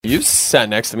You've sat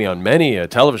next to me on many a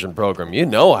television program. You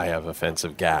know I have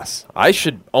offensive gas. I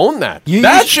should own that.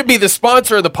 That should be the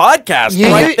sponsor of the podcast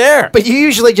right there. But you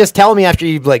usually just tell me after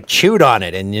you've like chewed on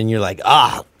it, and you're like,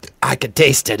 I could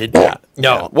taste it. No.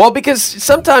 Yeah. Well, because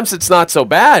sometimes it's not so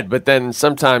bad, but then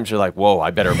sometimes you're like, whoa,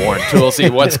 I better warn Toolsy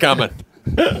what's coming.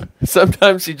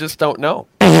 Sometimes you just don't know.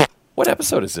 What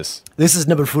episode is this? This is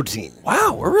number 14.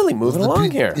 Wow, we're really moving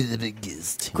along here. The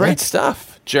biggest. Great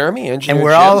stuff. Jeremy, engineer and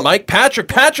we're Jim, all Mike, Patrick.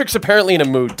 Patrick's apparently in a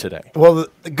mood today. Well,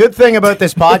 the good thing about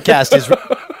this podcast is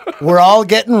we're all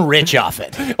getting rich off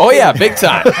it. Oh, yeah, big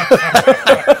time.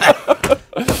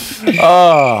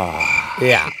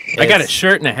 Yeah. I got a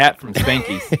shirt and a hat from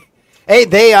Spanky's. Hey,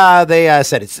 they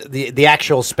said it's the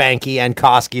actual Spanky and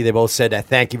Koski. They both said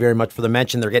thank you very much for the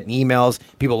mention. They're getting emails,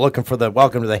 people looking for the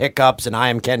welcome to the hiccups and I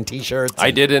am Ken t-shirts.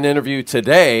 I did an interview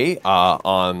today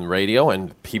on radio,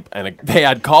 and they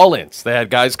had call-ins. They had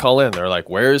guys call in. They're like,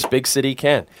 "Where's Big City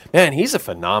Ken? Man, he's a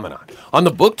phenomenon." On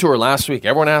the book tour last week,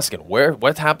 everyone asking,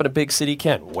 "What happened to Big City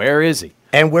Ken? Where is he?"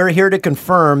 And we're here to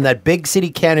confirm that Big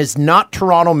City Ken is not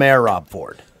Toronto Mayor Rob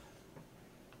Ford.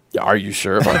 Are you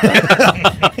sure about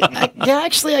that?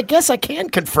 Actually, I guess I can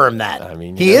confirm that. I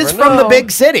mean, he is from the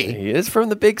big city. He is from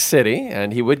the big city,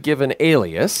 and he would give an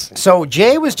alias. So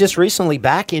Jay was just recently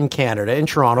back in Canada, in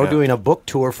Toronto, doing a book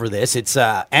tour for this. It's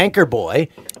Anchor Boy.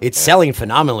 It's selling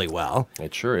phenomenally well.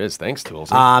 It sure is. Thanks, Tools.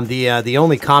 The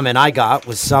only comment I got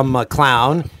was some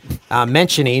clown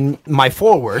mentioning my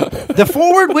foreword. The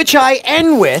foreword, which I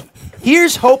end with,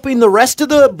 "Here's hoping the rest of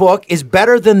the book is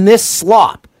better than this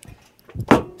slop."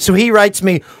 So he writes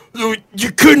me,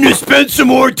 "You couldn't have spent some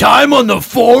more time on the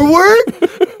foreword?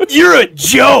 You're a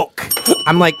joke."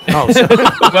 I'm like, oh.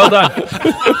 Well done.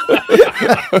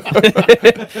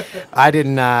 I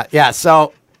didn't,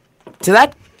 so to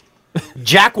that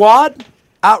jackwad,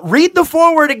 read the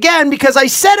foreword again because I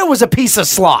said it was a piece of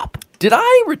slop. Did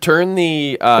I return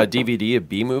the DVD of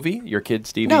B-Movie, your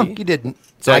kid's DVD? No, you didn't.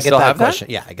 So I get still that have question.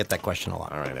 that? Yeah, I get that question a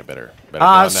lot. All right, I better get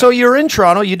on So that. you're in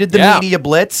Toronto. You did the media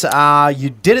blitz.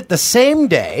 You did it the same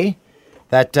day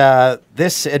that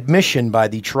this admission by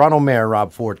the Toronto Mayor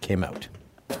Rob Ford came out.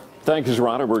 Thank you,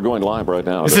 Ron. We're going live right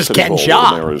now. This is Ken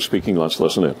Shaw. The mayor is speaking. Let's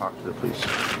listen in. Talk to the police.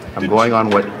 I'm going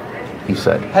on what he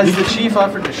said. Has the chief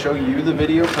offered to show you the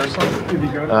video personally?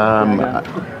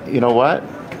 You know what?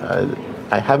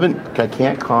 I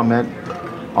can't comment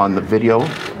on the video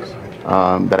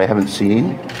that I haven't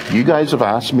seen. You guys have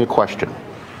asked me a question.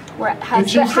 The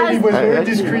chief said he was very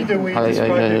discreet the way he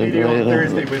described the video on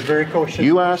Thursday. Was very cautious.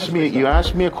 You asked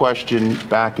me a question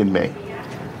back in May,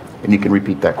 and you can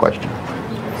repeat that question.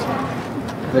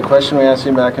 The question we asked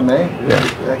you back in May?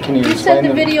 Yeah. Can you You explain said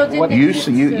the video didn't exist.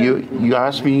 You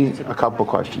asked me a couple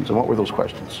questions, and what were those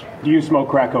questions? Do you smoke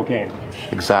crack cocaine?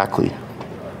 Exactly.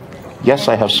 Yes,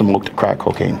 I have smoked crack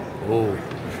cocaine.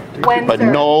 When, But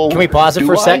sir? no. Can we pause it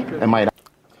for a sec? Am I?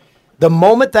 The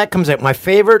moment that comes out, my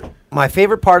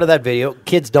favorite part of that video,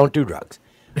 kids don't do drugs.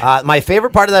 My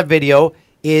favorite part of that video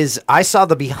is I saw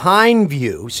the behind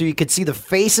view, so you could see the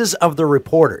faces of the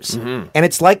reporters. Mm-hmm. And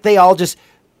it's like they all just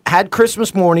had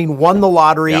Christmas morning, won the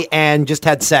lottery, and just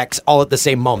had sex all at the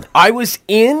same moment. I was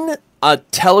in a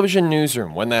television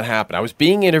newsroom when that happened. I was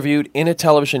being interviewed in a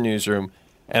television newsroom,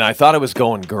 and I thought it was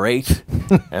going great.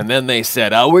 And then they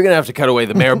said, "Oh, we're going to have to cut away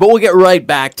the mayor, but we'll get right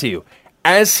back to you."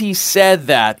 As he said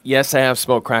that, "Yes, I have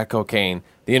smoked crack cocaine,"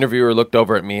 the interviewer looked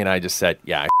over at me, and I just said,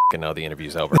 "Yeah, I know the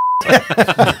interview's over."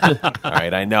 All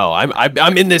right, I know.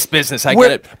 I'm in this business. I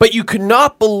get it. But you could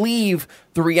not believe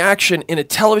the reaction in a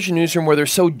television newsroom where they're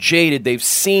so jaded. They've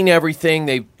seen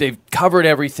everything. They've covered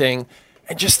everything.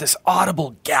 And just this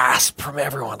audible gasp from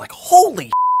everyone. Like, holy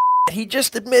shit, he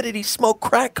just admitted he smoked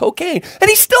crack cocaine. And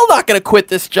he's still not going to quit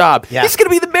this job. Yeah. He's going to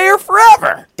be the mayor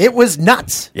forever. It was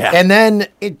nuts. Yeah. And then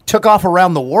it took off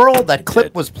around the world. That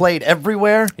clip was played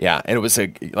everywhere. Yeah, and it was,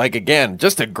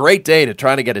 just a great day to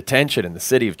try to get attention in the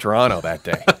city of Toronto that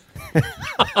day.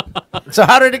 So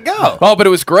how did it go? Oh, but it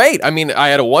was great. I mean, I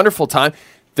had a wonderful time.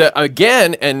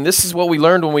 Again, and this is what we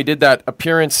learned when we did that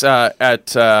appearance at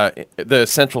the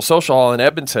Central Social Hall in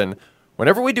Edmonton.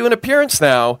 Whenever we do an appearance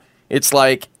now, it's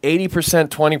like 80%,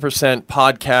 20%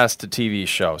 podcast to TV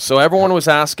show. So everyone was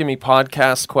asking me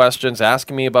podcast questions,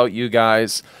 asking me about you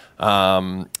guys. They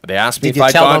asked me Did if you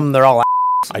I'd tell gone. them they're all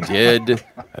I did.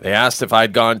 They asked if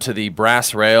I'd gone to the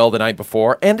Brass Rail the night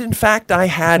before. And in fact, I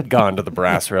had gone to the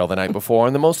Brass Rail the night before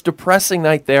on the most depressing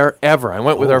night there ever. I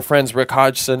went with our friends Rick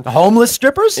Hodgson. homeless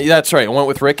strippers? That's right. I went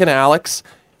with Rick and Alex.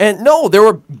 And no, there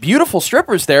were beautiful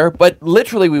strippers there, but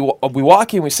literally we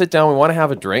walk in, we sit down, we want to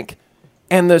have a drink.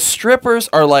 And the strippers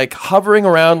are like hovering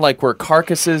around like we're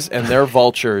carcasses and they're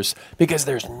vultures because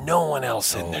there's no one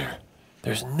else in there.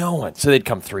 There's no one. So they'd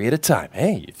come 3 at a time.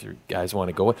 Hey, if you guys want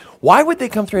to go. Why would they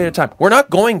come 3 at a time? We're not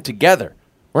going together.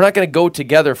 We're not going to go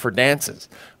together for dances.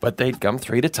 But they'd come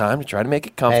 3 at a time to try to make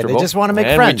it comfortable. Hey, they just want to make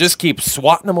and friends. we just keep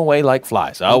swatting them away like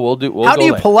flies. Oh, we'll How do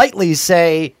you later. politely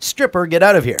say, stripper, get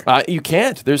out of here? You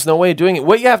can't. There's no way of doing it.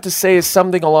 What you have to say is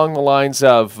something along the lines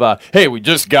of, hey, we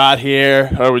just got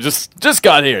here. Or we just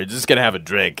got here. Just going to have a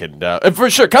drink. And for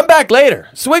sure, come back later.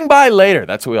 Swing by later.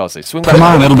 That's what we all say. Swing by. Come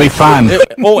on, it'll be fun.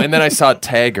 And then I saw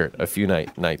Taggart a few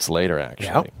nights later,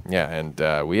 actually. Yeah,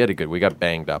 and we got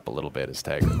banged up a little bit, as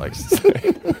Taggart likes to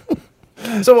say.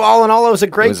 So all in all, it was a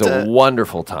great... It was a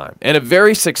wonderful time. And a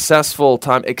very successful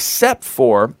time, except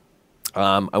for...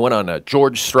 I went on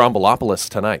George Strombolopoulos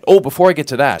tonight. Oh, before I get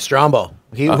to that. Strombo,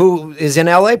 who is in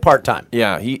L.A. part-time.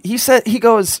 Yeah, he said, he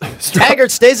goes... Taggart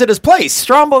stays at his place.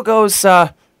 Strombo goes, yeah,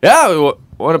 we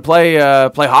want to play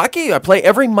hockey? I play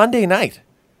every Monday night.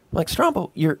 I'm like,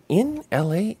 Strombo, you're in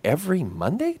L.A. every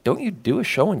Monday? Don't you do a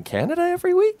show in Canada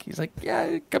every week? He's like, yeah,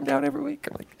 I come down every week.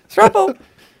 I'm like, Strombo...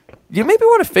 You maybe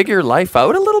want to figure your life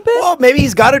out a little bit? Well, maybe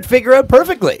he's got it figured out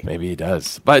perfectly. Maybe he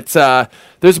does. But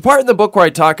there's a part in the book where I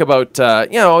talk about,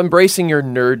 embracing your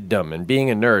nerddom and being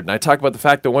a nerd. And I talk about the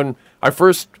fact that when I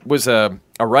first was a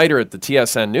writer at the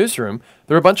TSN newsroom,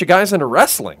 there were a bunch of guys into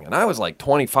wrestling. And I was like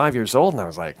 25 years old, and I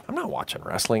was like, I'm not watching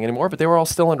wrestling anymore. But they were all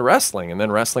still into wrestling. And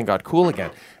then wrestling got cool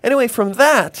again. Anyway, from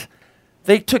that...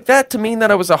 They took that to mean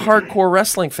that I was a hardcore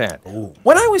wrestling fan. Ooh.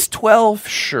 When I was 12,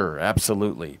 sure,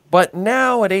 absolutely. But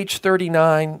now at age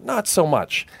 39, not so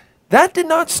much. That did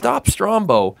not stop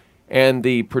Strombo and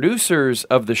the producers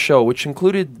of the show, which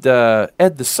included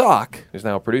Ed the Sock, who's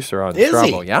now a producer on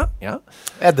Strombo. Yeah.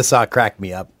 Ed the Sock cracked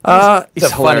me up. He's a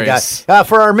funny guy.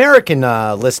 For our American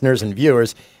listeners and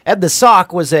viewers, Ed the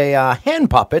Sock was a hand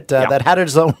puppet that had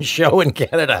his own show in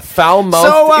Canada. Foul mouth.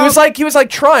 So, he was like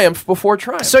Triumph before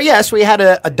Triumph. So yes, we had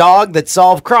a dog that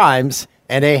solved crimes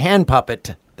and a hand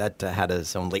puppet that had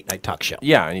his own late night talk show.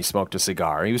 Yeah, and he smoked a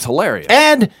cigar. He was hilarious.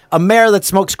 And a mayor that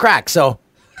smokes crack. So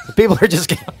people are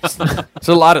just there's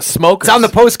a lot of smokers. It's on the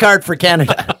postcard for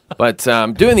Canada. But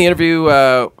doing the interview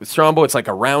with Strombo, it's like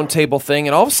a round table thing,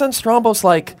 and all of a sudden Strombo's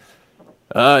like,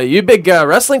 you a big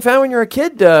wrestling fan when you were a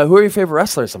kid? Who are your favorite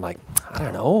wrestlers? I'm like, I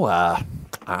don't know.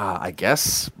 I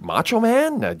guess Macho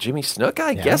Man, Jimmy Snuka,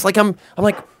 I guess. Like I'm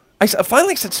like, I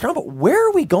finally said, Strombo, where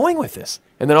are we going with this?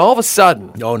 And then all of a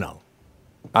sudden, oh no,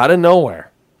 out of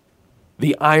nowhere,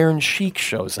 the Iron Sheik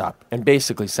shows up and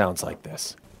basically sounds like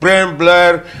this. Brain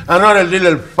Blair, another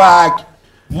little fag,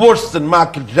 worse than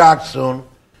Michael Jackson.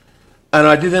 And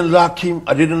I didn't like him.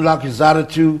 I didn't like his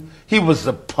attitude. He was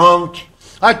a punk.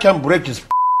 I can break his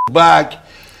back,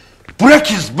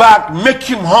 make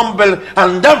him humble,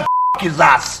 and then his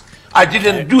ass. I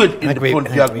didn't do it in the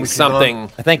Pontiac.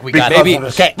 Something. I think we got maybe.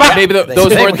 Okay. Maybe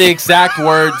those weren't the exact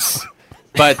words,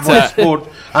 but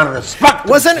and respect.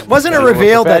 Wasn't it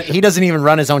revealed that he doesn't even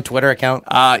run his own Twitter account?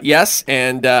 Yes,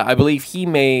 and I believe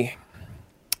he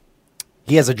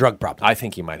has a drug problem. I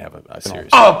think he might have a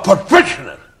serious. A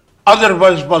professional.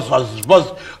 Otherwise,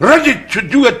 was ready to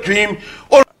do it to him.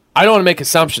 Or I don't want to make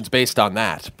assumptions based on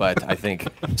that, but I think.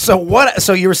 So what?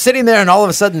 So you were sitting there, and all of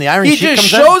a sudden the Iron Sheik comes just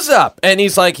shows up, and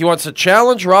he's like, he wants to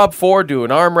challenge Rob Ford to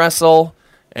an arm wrestle,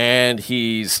 and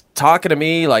he's talking to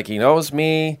me like he knows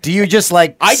me. Do you just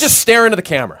like? I just stare into the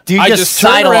camera. Do you just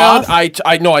turned around? Off?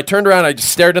 I turned around. I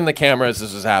just stared in the camera as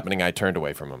this was happening. I turned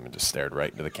away from him and just stared right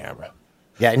into the camera.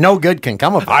 Yeah, no good can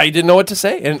come of it. I didn't know what to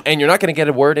say, and you're not going to get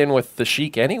a word in with the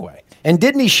Sheik anyway. And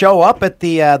didn't he show up at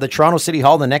the Toronto City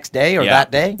Hall the next day or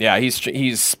that day? Yeah,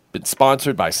 he's been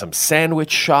sponsored by some sandwich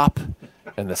shop,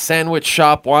 and the sandwich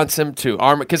shop wants him to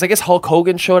arm because I guess Hulk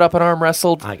Hogan showed up and arm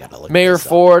wrestled Mayor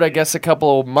Ford, I guess, a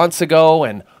couple of months ago,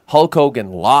 and Hulk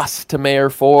Hogan lost to Mayor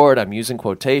Ford. I'm using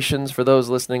quotations for those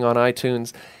listening on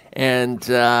iTunes, and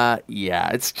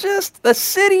it's just the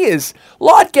city is a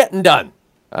lot getting done.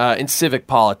 In civic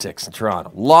politics in Toronto.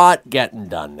 Lot getting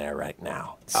done there right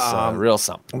now. It's real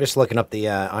something. I'm just looking up the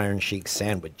Iron Sheik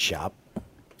sandwich shop.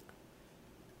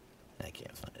 I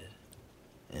can't find it.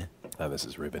 Yeah. Oh, this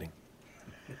is riveting.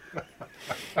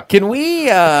 Can we...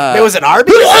 It was an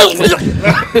Arby's?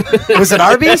 Was it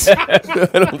Arby's?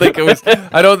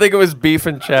 I don't think it was beef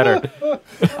and cheddar.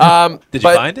 Did you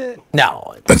find it?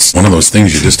 No. That's one of those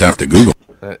things you just have to Google.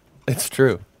 It's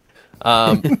true.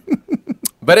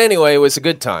 But anyway, it was a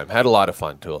good time. Had a lot of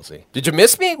fun, Tulsi. Did you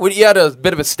miss me? You had a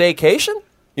bit of a staycation?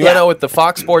 You went out with the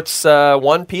Fox Sports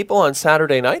 1 people on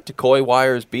Saturday night to Coy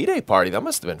Wire's B-Day party. That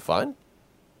must have been fun.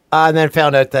 And then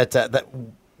found out that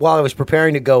while I was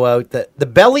preparing to go out, that the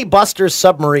Belly Buster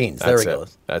submarines. There it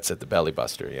goes. That's it, the Belly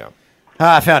Buster, yeah.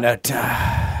 I found out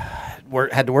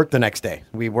had to work the next day.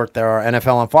 We worked our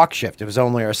NFL on Fox shift. It was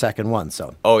only our second one,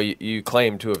 so. Oh, you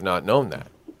claim to have not known that.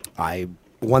 I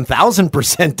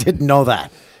 1,000% didn't know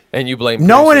that. And you blame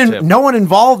no producer Tim. one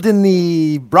involved in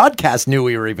the broadcast knew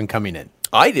we were even coming in.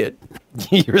 I did.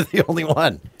 You're the only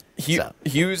one.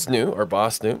 Hughes knew, our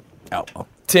boss knew. Oh.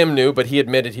 Tim knew, but he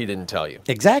admitted he didn't tell you.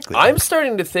 Exactly. I'm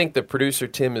starting to think that producer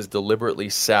Tim is deliberately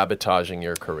sabotaging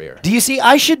your career. Do you see?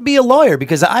 I should be a lawyer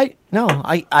because I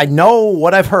know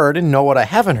what I've heard and know what I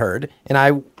haven't heard,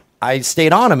 and I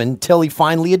stayed on him until he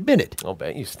finally admitted. I'll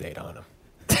bet you stayed on him.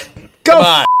 Go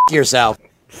on yourself.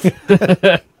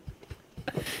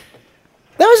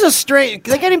 That was a strange.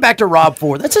 Getting back to Rob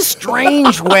Ford, that's a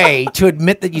strange way to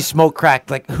admit that you smoke crack.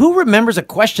 Like, who remembers a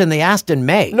question they asked in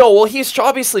May? No, well, he's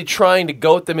obviously trying to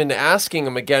goat them into asking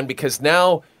him again because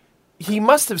now he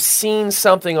must have seen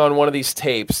something on one of these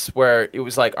tapes where it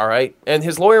was like, all right, and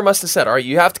his lawyer must have said, all right,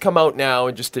 you have to come out now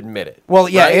and just admit it. Well,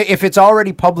 yeah, right? If it's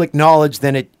already public knowledge,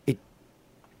 then it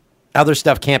other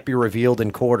stuff can't be revealed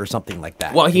in court or something like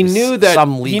that. Well, he knew that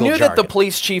jargon. the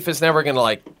police chief is never going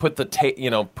to put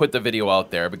the video out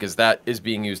there because that is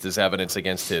being used as evidence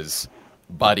against his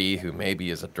buddy who maybe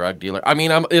is a drug dealer. I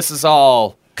mean, this is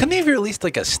all. Couldn't he have released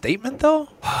a statement though?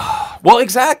 Well,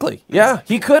 exactly. Yeah,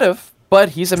 he could have, but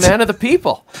he's a man of the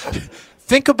people.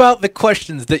 Think about the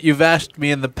questions that you've asked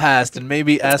me in the past, and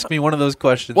maybe ask me one of those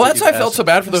questions. Well, that's why I felt so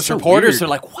bad for those reporters. Weird. They're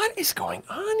like, "What is going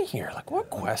on here? Like, what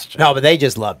question?" No, but they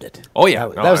just loved it. Oh yeah,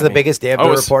 that was the biggest day of their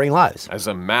reporting lives. It was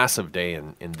a massive day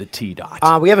in the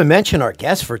T-Dot. We haven't mentioned our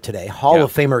guest for today, Hall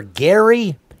of Famer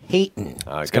Gary Payton.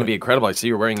 It's going to be incredible. I see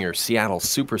you're wearing your Seattle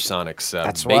Supersonics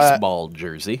That's baseball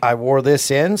jersey. I wore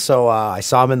this in, so I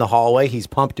saw him in the hallway. He's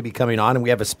pumped to be coming on, and we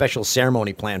have a special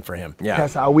ceremony planned for him. Yeah,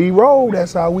 that's how we roll.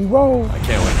 That's how we roll. I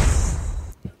can't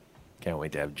wait. Can't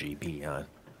wait to have GP on.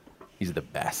 He's the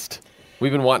best.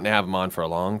 We've been wanting to have him on for a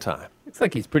long time. Looks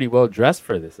like he's pretty well dressed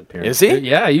for this appearance. Is he?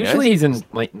 Yeah, usually he's in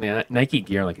Nike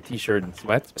gear, like a t-shirt and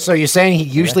sweats. So you're saying he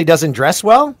usually doesn't dress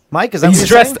well, Mike? Is that he's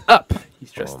dressed up?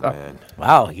 He's dressed up. Man.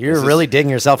 Wow, you're really digging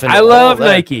yourself into. I love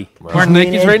Nike. Wearing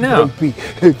Nikes right now.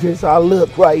 This our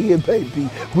look right here, baby.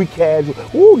 We casual.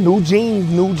 Ooh, new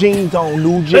jeans on,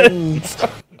 new jeans.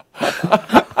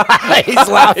 He's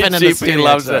laughing in the GP studio.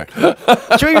 loves it.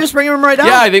 Should we just bring him right now?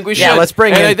 Yeah, I think we should. Yeah, let's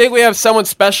bring him. And I think we have someone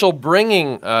special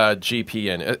bringing GP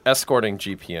in, escorting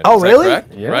GP in. Oh, Is that really?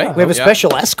 correct? Yeah. Right? We have a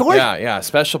special escot? Yeah, a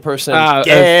special person. No,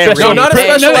 not a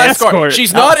special escort.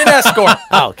 She's not an escort.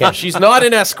 Oh, okay. She's not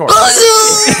an escort.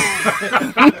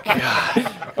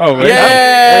 Oh, wait.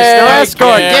 There's no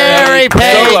escort. Gary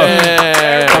Payton.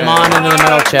 Payton. Come on into the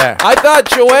middle chair. I thought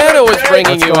Joanna was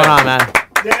bringing What's you going in. on, man?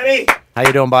 Daddy, How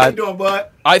you doing, bud? bud?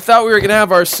 I thought we were going to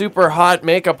have our super hot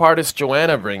makeup artist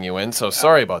Joanna bring you in, so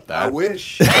sorry about that. I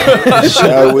wish.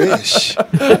 I wish.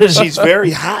 She's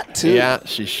very hot, too. Yeah,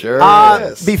 she sure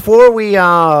is. Before we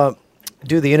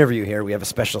do the interview here, we have a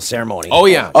special ceremony. Oh,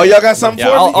 yeah. Oh, y'all got something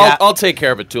Yeah, for me? I'll take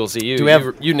care of it, Toolsy. Do we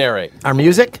have- You narrate. Our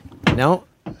music? No?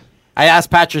 I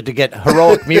asked Patrick to get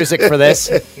heroic music for this.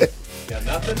 Got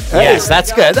nothing? Yes,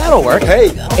 that's good. That'll work. Hey.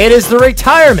 It is the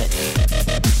retirement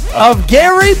of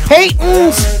Gary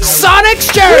Payton's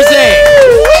Sonics jersey.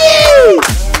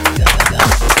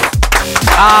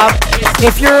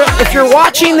 If you're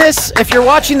watching this, if you're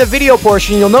watching the video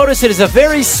portion, you'll notice it is a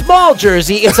very small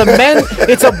jersey. It's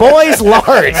a boys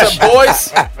large. It's a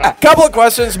boys. Couple of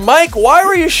questions, Mike. Why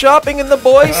were you shopping in the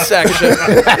boys section?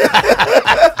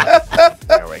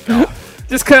 There we go.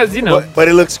 Just because, you know. But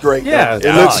it looks great. Yeah.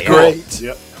 It looks great.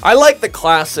 Yep. I like the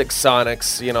classic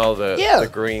Sonics. You know, the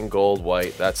green, gold,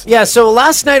 white. That's Yeah, so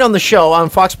last night on the show on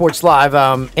Fox Sports Live,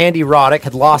 Andy Roddick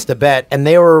had lost a bet, and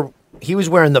he was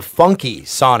wearing the funky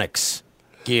Sonics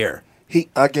gear.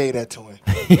 I gave that to him.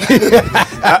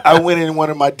 I went in one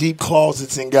of my deep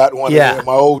closets and got one of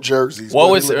my old jerseys.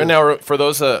 What was now for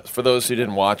those who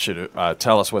didn't watch it?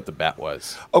 Tell us what the bet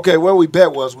was. Okay, what we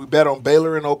bet on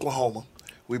Baylor and Oklahoma.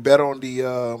 We bet on the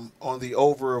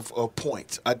over of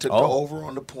points. I took the over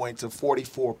on the points of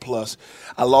 44 plus.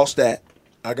 I lost that.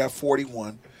 I got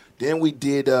 41. Then we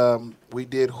did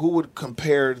who would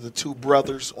compare the two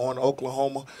brothers on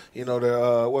Oklahoma. You know,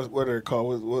 the what are they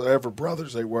called? Whatever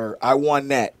brothers they were. I won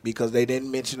that because they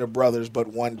didn't mention the brothers but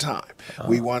one time.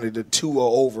 We wanted a 2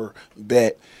 or over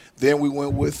bet. Then we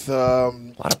went with a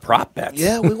lot of prop bets.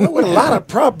 Yeah, we went with a lot of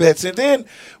prop bets, and then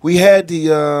we had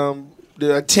the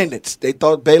attendance. They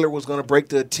thought Baylor was going to break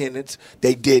the attendance.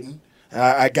 They didn't.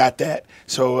 I got that.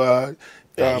 So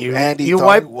Andy you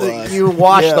thought wiped you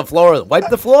washed the floor. Wipe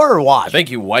the floor or wash? I think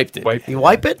you wiped it. You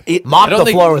wipe it? Mop the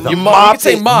floor with you it. mop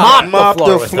say mop. Mop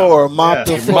the floor. Mop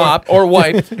the floor. Mop or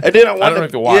wipe. And then I don't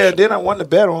have to wash. Yeah, then I won the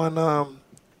bet on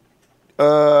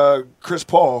Chris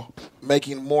Paul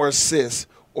making more assists,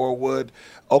 or would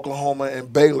Oklahoma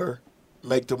and Baylor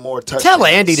make the more touchdowns? Tell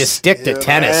Andy to stick to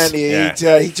tennis. Andy,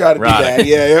 he tried to be bad.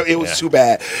 Yeah, it was too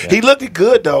bad. He looked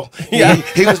good though. Yeah.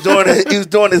 He was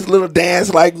doing his little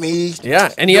dance like me.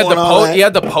 Yeah, and he had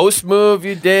the post move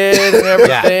you did and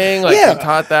everything. Like you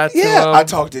taught that to him. I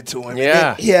talked it to him.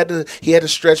 Yeah, he had the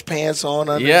stretch pants on.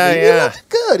 Yeah. He looked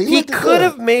good. He could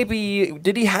have maybe.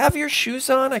 Did he have your shoes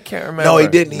on? I can't remember. No, he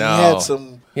didn't. No.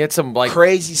 He had some like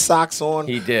crazy socks on.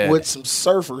 He did with some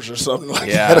surfers or something like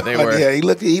that. Yeah, they were. Yeah, he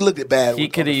looked bad. He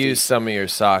could have used some of your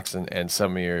socks and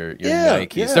some of your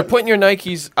Nikes. Yeah. They're putting your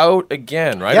Nikes out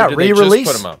again, right? Yeah, re-release. They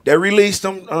just put them out? They released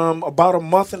them about a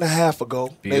month and a half ago.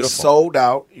 Beautiful. They sold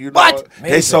out. What?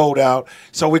 They sold out.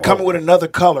 So we're coming with another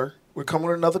color. We're coming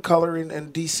with another color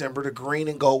in December, the green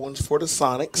and gold ones for the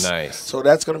Sonics. Nice. So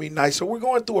that's going to be nice. So we're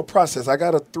going through a process. I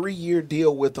got a 3-year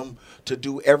deal with them to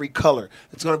do every color.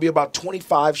 It's going to be about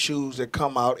 25 shoes that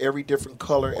come out every different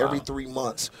color every 3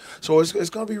 months. So it's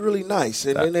going to be really nice.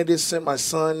 And then they just sent my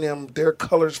son their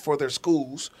colors for their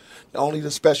schools, only the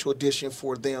special edition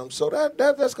for them. So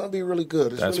that's going to be really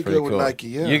good. It's That's really pretty good cool. with Nike.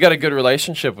 Yeah. You got a good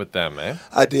relationship with them, eh?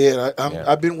 I did.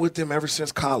 I've been with them ever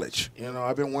since college. You know,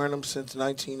 I've been wearing them since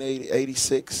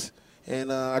 1986,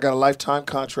 and I got a lifetime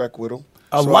contract with them.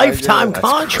 A lifetime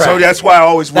contract. So that's why I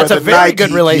always wear That's the a very Nike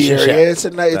good relationship. gear. Yeah, it's a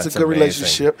good amazing.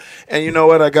 relationship. And you know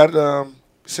what? I got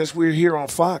since we're here on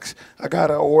Fox, I got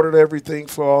ordered everything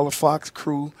for all the Fox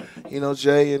crew. You know,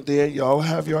 Jay, and then y'all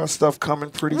have y'all stuff coming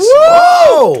pretty soon.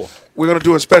 Whoa! We're gonna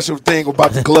do a special thing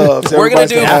about the gloves. We're gonna Everybody's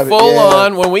do have it. full Yeah.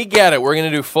 on when we get it. We're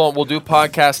gonna do full. We'll do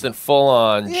podcast and full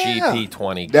on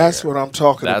GP20. That's what I'm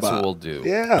talking about. That's what we'll do.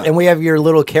 Yeah. And we have your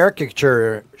little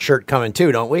caricature shirt coming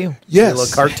too, don't we? Yes. Your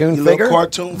little cartoon Your figure. Little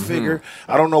cartoon figure.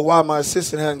 I don't know why my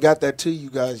assistant hasn't got that to you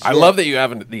guys. I yet. love that you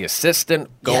have the assistant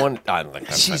going. I think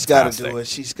that's She's got to fantastic. do it.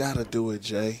 She's got to do it,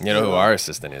 Jay. You know who our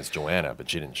assistant is? Joanna, but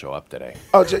she didn't show up today.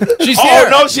 Oh, Jay. She's oh, here.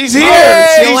 no, she's here.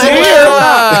 Hey, she's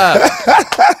Joanna.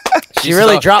 She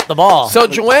really dropped the ball. So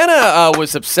Joanna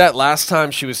was upset last time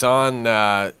she was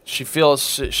on. She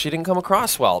feels she didn't come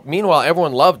across well. Meanwhile,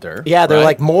 everyone loved her. Yeah, they're right?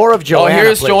 like, more of Joanna. Oh,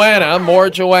 here's please. Joanna.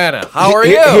 More Joanna. How are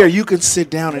Here, you? Here, you can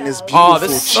sit down in this beautiful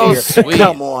this is so chair. sweet.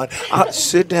 Come on.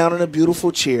 Sit down in a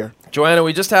beautiful chair. Joanna,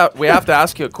 we have to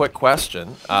ask you a quick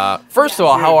question. First of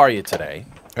all, how are you today?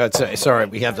 Sorry,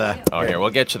 we have the. Oh, here, we'll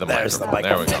get you the There's the microphone.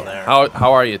 There we go. microphone there.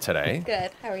 How are you today?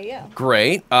 Good. How are you?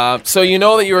 Great. So you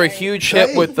know that you're a huge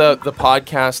hit with the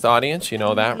podcast audience. You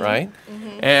know that, right?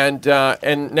 Mm-hmm.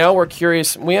 And now we're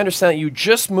curious. We understand that you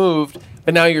just moved,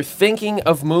 but now you're thinking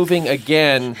of moving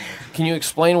again. Can you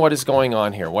explain what is going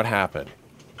on here? What happened?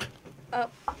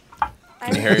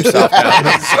 Can you hear yourself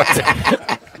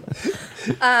now?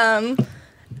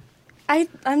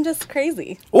 I'm just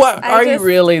crazy. What are you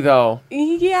really though?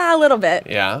 Yeah, a little bit.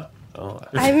 Yeah. Oh,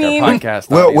 I mean, podcast.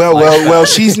 Well.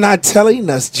 She's not telling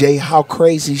us, Jay, how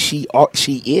crazy she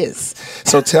is.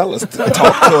 So tell us, talk to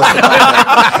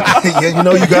us. Yeah, you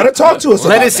know, you got to talk to us.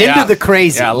 Let us into the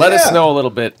crazy. Yeah, let us know a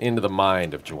little bit into the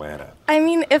mind of Joanna. I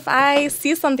mean, if I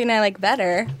see something I like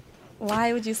better,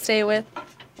 why would you stay with?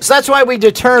 So that's why we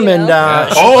determined. Let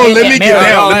me get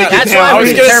down. That's why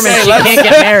we determined she can't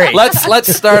get married.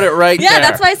 Let's start it right there. Yeah,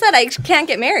 that's why I said I can't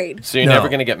get married. So you're never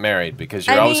going to get married because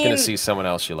you're I always going mean- to see someone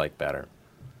else you like better.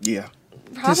 Yeah.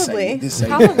 Probably. This ain't-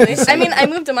 Probably. I mean, I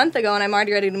moved a month ago and I'm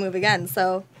already ready to move again.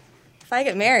 So if I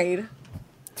get married,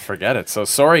 Forget it. So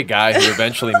sorry, guy who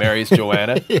eventually marries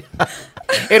Joanna.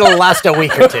 It'll last a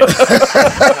week or two.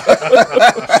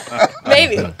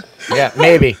 maybe. Yeah,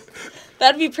 maybe.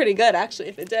 That'd be pretty good, actually,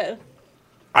 if it did.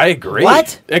 I agree.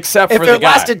 What? Except If for the it guy.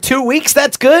 lasted 2 weeks,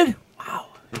 that's good.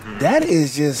 That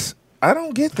is just, I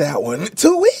don't get that one.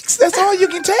 2 weeks? That's all you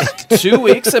can take? 2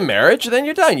 weeks of marriage, then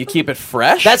you're done. You keep it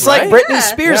fresh. That's right? like Britney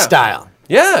Spears Yeah. style.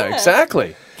 Yeah,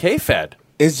 exactly. K-Fed.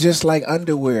 It's just like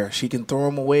underwear. She can throw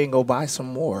them away and go buy some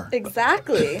more.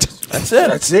 Exactly. That's it.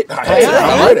 That's it.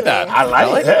 I like that. I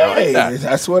like that. that.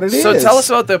 That's what it is. So tell us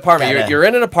about the apartment. Gotta- You're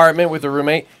in an apartment with a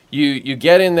roommate. You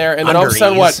get in there, and then all of a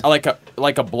sudden, Under what?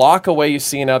 Like a block away, you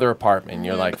see another apartment, and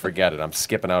you're like, forget it. I'm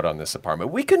skipping out on this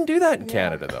apartment. We couldn't do that in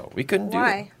Canada, though. We couldn't do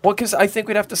Why? that. Well, because I think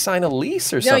we'd have to sign a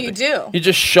lease or No, something. you do. You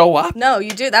just show up. No,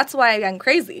 you do. That's why I'm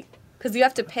crazy. Because you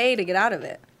have to pay to get out of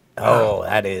it. Oh,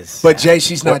 that is. But Jay,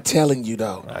 she's not telling you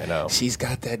though. I know. She's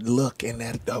got that look and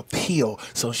that appeal,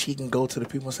 so she can go to the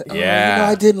people and say, "Oh, Yeah. you know,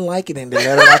 I didn't like it," and they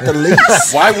let her out the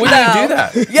lease. Why wouldn't you do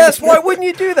that? Yes, why wouldn't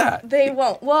you do that? They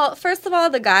won't. Well, first of all,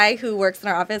 the guy who works in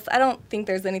our office, I don't think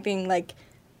there's anything like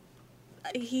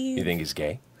You think he's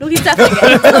gay? No, he's definitely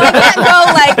gay. So I can't go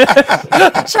like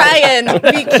try and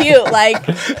be cute. Like,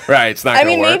 right, it's not. I gonna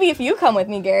mean, work. maybe if you come with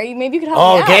me, Gary, maybe you could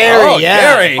help me out. Gary,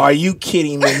 Gary. Are you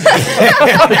kidding me?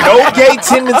 No gay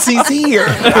tendencies here.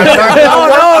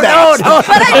 No.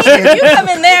 But I mean, if you come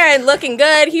in there and looking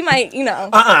good, he might, you know.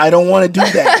 I don't want to do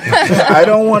that. I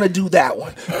don't want to do that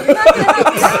one.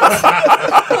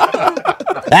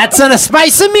 That's a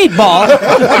spicy meatball.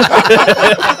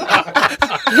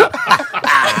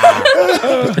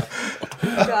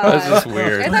 That's just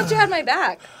weird. I thought you had my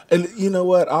back. And you know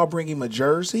what? I'll bring him a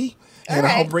jersey. And All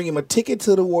right. I'll bring him a ticket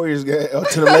to the Warriors game,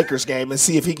 to the Lakers game, and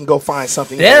see if he can go find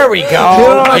something. There we go. Gary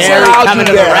I'll coming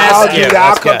do to the that. I'll rescue. do that.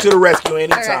 I'll That's come good. to the rescue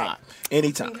anytime. right.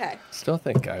 Anytime. Okay. Still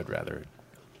think I'd rather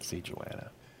see Joanna.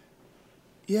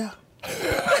 Yeah.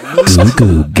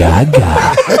 Goo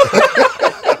gaga.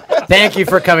 Thank you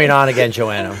for coming on again,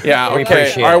 Joanna. Yeah, We okay.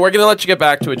 appreciate All right, it. we're going to let you get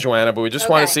back to it, Joanna, but we just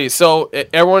want to see. So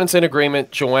everyone's in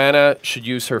agreement. Joanna should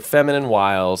use her feminine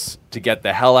wiles to get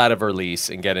the hell out of her lease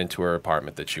and get into her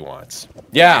apartment that she wants.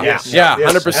 Yeah, Yes. yeah,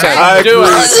 Yes. 100%. I Do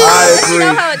agree. it. I Let me know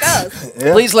agree. how it goes.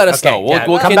 Yeah. Please let us Okay, know. We'll yeah.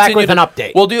 continue Come back with an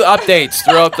update. We'll do updates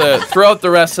throughout the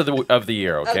rest of the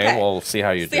year. Okay, we'll see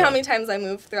how you do. See how many times I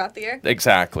move throughout the year.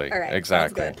 Exactly. All right,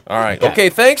 Exactly. sounds good. All right. Okay.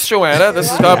 Thanks, Joanna. This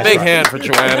is a big hand for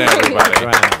Joanna, everybody.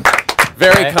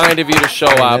 Very Okay. kind of you to show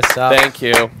up. this up. Thank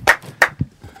you.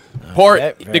 Port,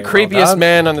 Okay, the very well creepiest done.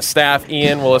 man on the staff,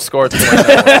 Ian, will escort Joanna.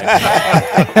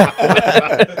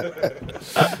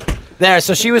 There,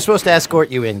 so she was supposed to escort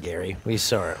you in, Gary. We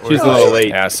saw her. She's a little late.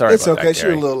 Yeah, sorry It's about okay. that, She's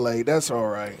Gary. a little late. That's all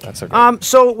right. That's okay.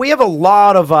 So we have a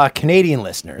lot of Canadian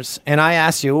listeners, and I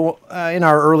asked you in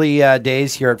our early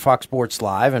days here at Fox Sports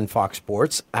Live and Fox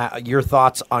Sports, your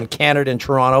thoughts on Canada and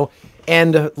Toronto.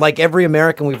 And like every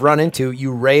American we've run into,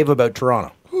 you rave about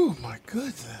Toronto. Oh, my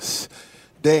goodness.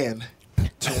 Dan,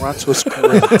 Toronto's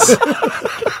great.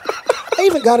 I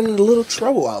even got into a little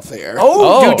trouble out there.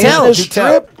 Do tell. In a Do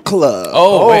tell. strip club.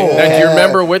 Oh, wait. Now, do you yeah.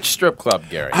 remember which strip club,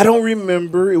 Gary? I don't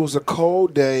remember. It was a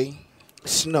cold day,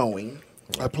 snowing.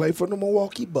 I played for the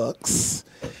Milwaukee Bucks.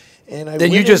 And I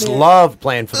Then you went just in there. love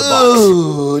playing for the Bucks.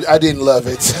 Ooh, I didn't love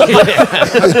it.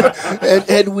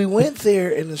 and we went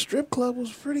there, and the strip club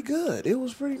was pretty good. It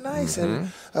was pretty nice. And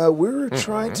we were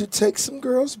trying to take some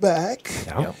girls back,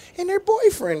 and their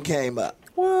boyfriend came up.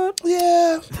 What?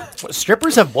 Yeah.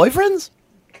 Strippers have boyfriends?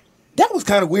 That was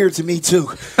kind of weird to me, too.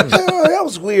 That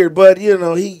was weird. But, you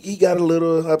know, he got a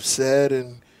little upset,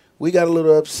 and we got a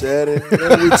little upset, and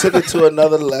then we took it to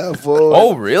another level.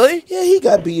 Oh, really? Yeah, he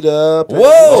got beat up. And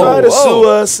Whoa, tried to whoa. sue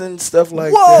us and stuff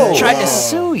like Whoa! that. Tried to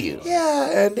sue you.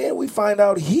 Yeah, and then we find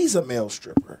out he's a male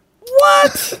stripper.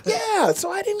 What? Yeah, so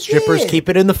I didn't Strippers get it. keep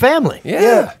it in the family.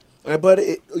 Yeah. But,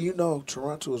 you know,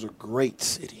 Toronto is a great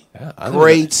city. Yeah,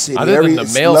 Great city. Other than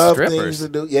the male love strippers. things to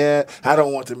do. Yeah, I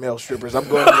don't want the male strippers. I'm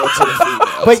going to go to the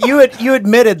females. But you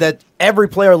admitted that every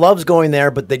player loves going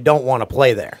there, but they don't want to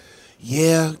play there.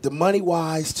 Yeah, the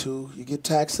money-wise, too. You get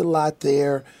taxed a lot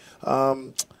there.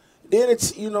 Then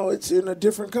it's, you know, it's in a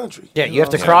different country. Yeah, you have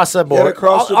to cross the You gotta border.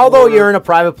 cross the Although border. you're in a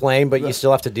private plane, but you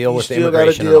still have to deal with the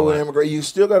immigration. and all that. You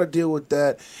still got to deal with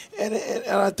that, and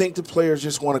I think the players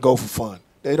just want to go for fun.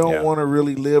 They don't want to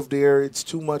really live there. It's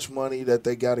too much money that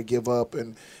they got to give up,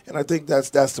 and I think that's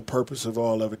the purpose of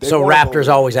all of it. They So wanna go Raptors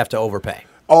there. always have to overpay.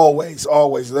 Always.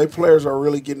 They players are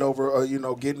really getting over,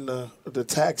 getting the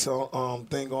tax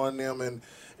thing on them, and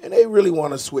they really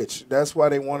want to switch. That's why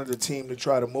they wanted the team to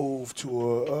try to move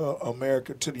to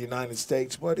America, to the United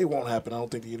States, but it won't happen. I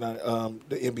don't think the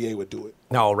NBA would do it.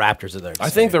 No, Raptors are there. I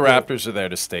think the Raptors are there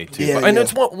to stay too. Yeah, and yeah.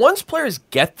 it's once players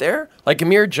get there, like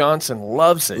Amir Johnson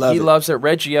loves it. Love He it. loves it.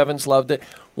 Reggie Evans loved it.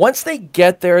 Once they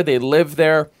get there, they live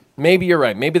there. Maybe you're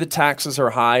right. Maybe the taxes are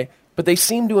high, but they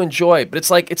seem to enjoy it. But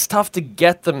it's like it's tough to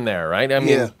get them there, right? I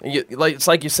mean, it's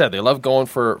like you said, they love going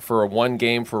for a one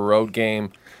game, for a road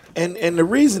game. And the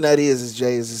reason that is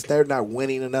Jay, is they're not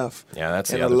winning enough. Yeah, that's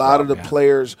the and a other lot of problem, the yeah.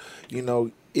 players, you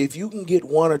know, if you can get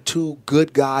one or two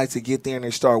good guys to get there and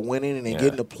they start winning and they get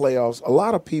in the playoffs, a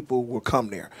lot of people will come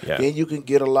there. Yeah. Then you can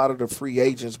get a lot of the free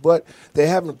agents, but they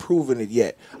haven't proven it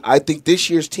yet. I think this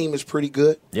year's team is pretty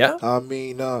good. Yeah. I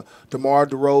mean, DeMar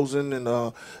DeRozan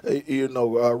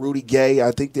and Rudy Gay,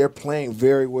 I think they're playing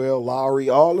very well. Lowry,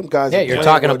 all them guys. Yeah, are you're playing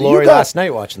talking well. to Lowry You got- last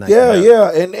night watching that. Yeah, game.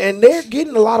 yeah, and they're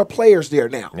getting a lot of players there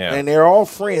now, Yeah. and they're all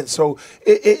friends, so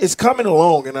it's coming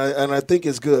along, and I think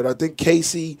it's good. I think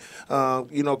Casey,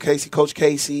 Coach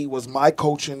Casey was my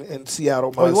coach in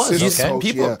Seattle. My he was, assistant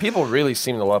okay. coach. People really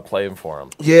seem to love playing for him.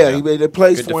 Yeah, he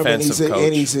plays Good for him, and defensive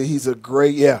coach. he's a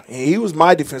great. Yeah, and he was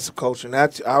my defensive coach, and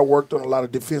I worked on a lot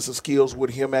of defensive skills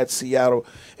with him at Seattle,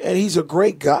 and he's a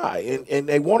great guy, and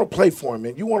they want to play for him,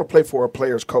 and you want to play for a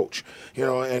player's coach,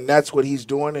 and that's what he's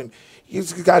doing, and you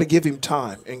just got to give him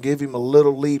time and give him a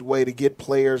little leadway to get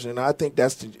players, and I think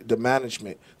that's the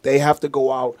management. They have to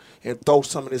go out and throw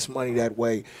some of this money that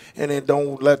way, and then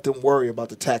don't let them worry about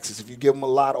the taxes. If you give them a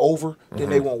lot over, then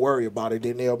they won't worry about it.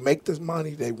 Then they'll make the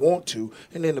money they want to,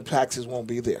 and then the taxes won't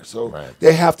be there. So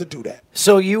they have to do that.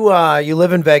 So you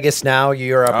live in Vegas now.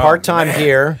 You're a part-time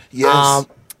here. Yes.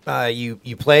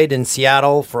 You played in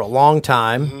Seattle for a long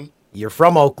time. You're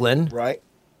from Oakland. Right.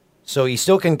 So you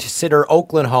still consider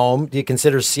Oakland home. Do you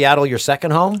consider Seattle your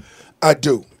second home? I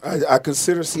do. I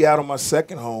consider Seattle my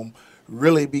second home,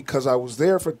 really, because I was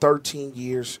there for 13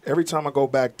 years. Every time I go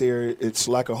back there, it's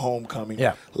like a homecoming.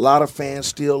 Yeah. A lot of fans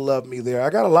still love me there. I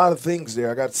got a lot of things there.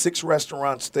 I got 6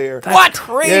 restaurants there. That's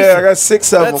crazy. Yeah, I got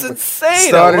 6 of them. That's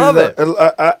insane. I love it.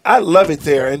 I love it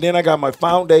there. And then I got my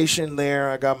foundation there.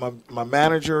 I got my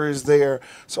manager is there.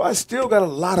 So I still got a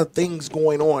lot of things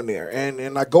going on there.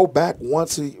 And I go back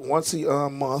once a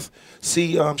month,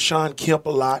 see Sean Kemp a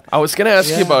lot. I was going to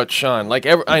ask you about Sean.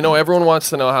 I know everyone wants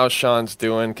to know how Sean's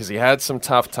doing because he had some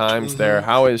tough times there.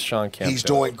 How is Sean Kemp He's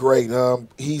doing great.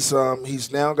 He's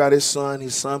now got his son.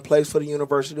 His son plays for the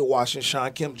University of Washington,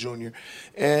 Sean Kemp Jr.,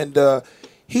 and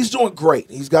he's doing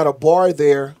great. He's got a bar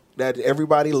there that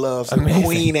everybody loves,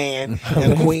 Queen Anne.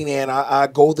 And Queen Anne, I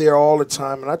go there all the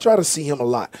time, and I try to see him a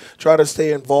lot. Try to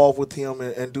stay involved with him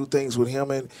and do things with him,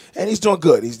 and he's doing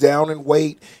good. He's down in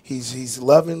weight. He's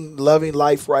loving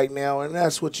life right now, and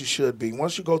that's what you should be.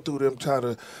 Once you go through them kind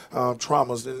of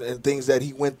traumas and things that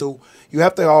he went through, you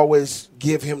have to always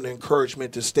give him the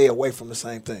encouragement to stay away from the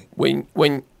same thing.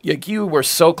 When you were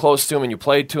so close to him and you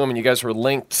played to him and you guys were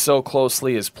linked so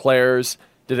closely as players,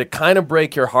 did it kind of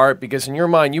break your heart? Because in your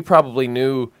mind, you probably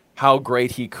knew how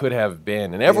great he could have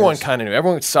been. And everyone kind of knew.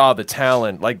 Everyone saw the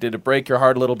talent. Did it break your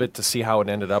heart a little bit to see how it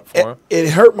ended up for him?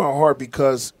 It hurt my heart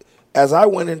because as I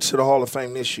went into the Hall of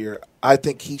Fame this year, I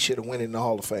think he should have went in the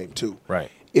Hall of Fame too. Right.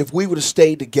 If we would have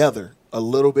stayed together a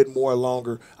little bit more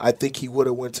longer, I think he would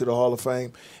have went to the Hall of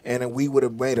Fame, and then we would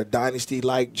have made a dynasty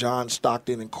like John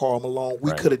Stockton and Karl Malone.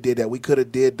 We could have did that. We could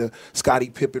have did the Scottie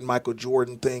Pippen, Michael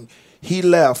Jordan thing. He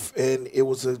left, and it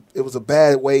was a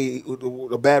bad way,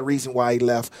 a bad reason why he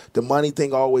left. The money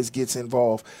thing always gets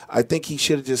involved. I think he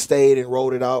should have just stayed and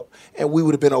rode it out, and we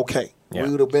would have been okay. Yeah.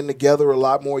 We would have been together a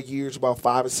lot more years, about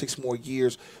 5 or 6 more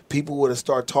years. People would have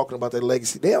started talking about their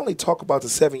legacy. They only talk about the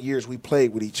 7 years we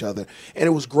played with each other, and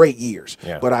it was great years.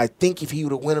 Yeah. But I think if he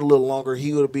would have went a little longer,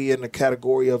 he would be in the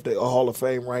category of the Hall of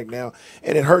Fame right now.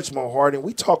 And it hurts my heart, and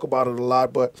we talk about it a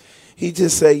lot, but he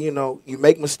just say, you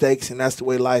make mistakes, and that's the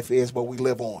way life is, but we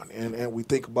live on, and we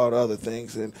think about other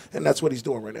things, and that's what he's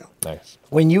doing right now. Nice.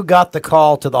 When you got the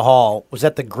call to the Hall, was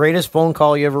that the greatest phone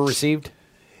call you ever received?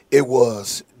 It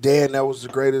was. Dan, that was the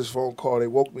greatest phone call. They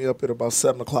woke me up at about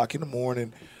 7 o'clock in the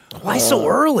morning. Why so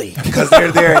early? Because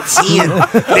they're there at 10.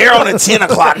 They're on at 10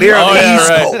 o'clock. They're on the East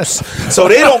Coast. So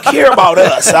they don't care about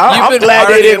us. I'm glad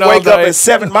they didn't wake up at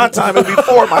 7 my time and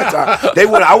before my time.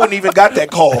 I wouldn't even got that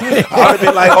call. I would have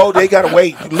been like, oh, they got to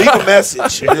wait. Leave a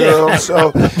message.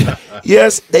 So,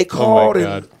 yes, they called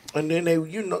and then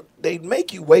they'd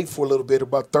make you wait for a little bit,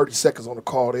 about 30 seconds on the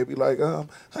call. They'd be like,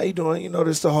 how you doing?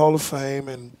 This is the Hall of Fame,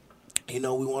 and we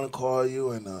want to call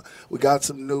you, and we got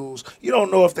some news. You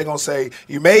don't know if they're going to say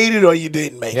you made it or you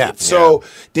didn't make it. So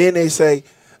then they say,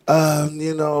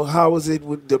 how was it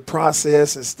with the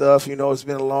process and stuff? It's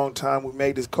been a long time. We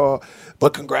made this call,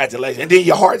 but congratulations. And then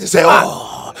your heart just say,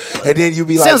 oh. And then you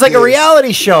be like, sounds like a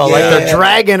reality show. Yeah. Like they're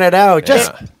dragging it out.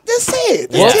 Just say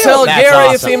it. We'll tell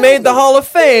Gary if he made the Hall of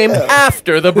Fame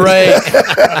after the break.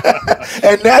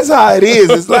 And that's how it is.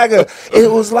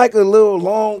 It was like a little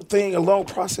long thing, a long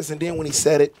process. And then when he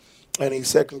said it, and he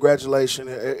said congratulations,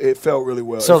 it felt really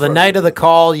well. So the night of the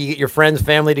call, you get your friends,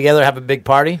 family together, have a big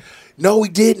party? No, we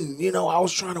didn't. I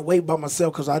was trying to wait by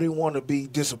myself because I didn't want to be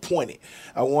disappointed.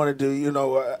 I wanted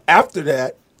to, after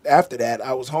that,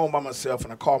 I was home by myself,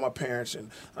 and I called my parents,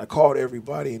 and I called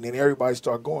everybody, and then everybody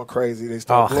started going crazy. They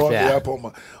started blowing me up on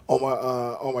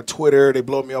my Twitter. They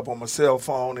blow me up on my cell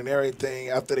phone and everything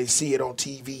after they see it on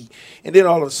TV. And then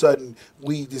all of a sudden,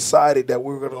 we decided that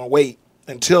we were going to wait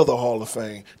until the Hall of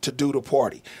Fame to do the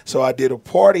party. So I did a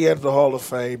party at the Hall of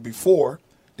Fame before.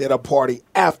 Did a party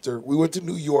after. We went to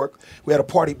New York. We had a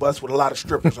party bus with a lot of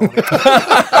strippers on it.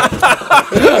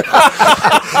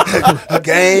 A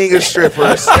gang of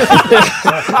strippers.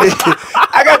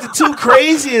 I got to two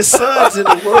craziest sons in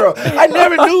the world. I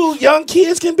never knew young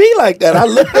kids can be like that. I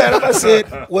looked at him. I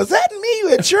said, "Was that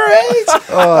me at your age?"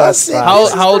 I said,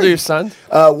 How old are your sons?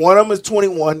 One of them is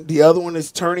 21. The other one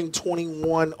is turning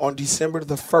 21 on December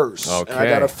the 1st. And I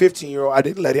got a 15-year-old. I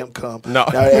didn't let him come. No.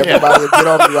 Now everybody will get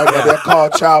on me right now. They'll call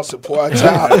child support,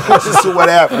 just or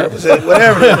whatever.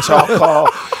 Whatever that y'all call.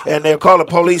 And they'll call the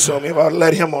police on me if I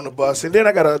let him on the bus. And then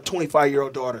I got a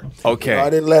 25-year-old daughter. Okay. I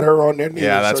didn't let her on there neither.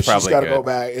 Yeah, that's so probably she's got to good. go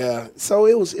back. Yeah. So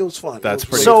it was fun. That's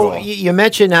pretty So cool. you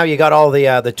mentioned how you got all the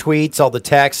tweets, all the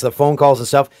texts, the phone calls and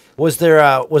stuff. Was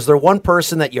there one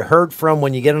person that you heard from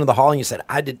when you get into the hall and you said,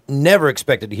 I never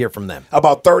expected to hear from them?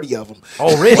 About 30 of them.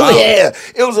 Oh, really? Yeah.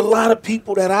 It was a lot of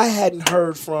people that I hadn't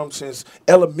heard from since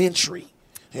elementary.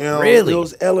 You know, Really?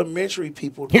 Those elementary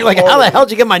people. You're like, how the hell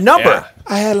did you get my number? Yeah.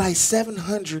 I had like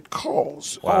 700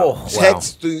 calls. Wow.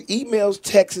 Texts, through emails,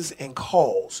 texts, and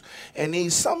calls. And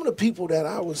these some of the people that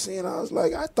I was seeing, I was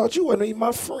like, I thought you weren't even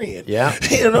my friend. Yeah.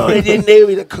 You know, they didn't give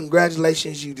me the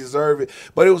congratulations, you deserve it.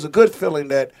 But it was a good feeling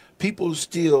that people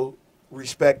still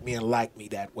respect me and like me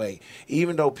that way.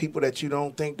 Even though people that you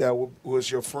don't think that was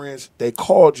your friends, they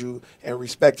called you and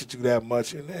respected you that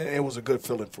much, and it was a good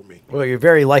feeling for me. Well, you're a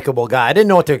very likable guy. I didn't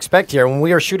know what to expect here. When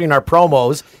we were shooting our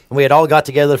promos and we had all got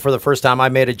together for the first time, I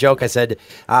made a joke. I said,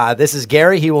 this is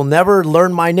Gary. He will never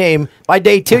learn my name. By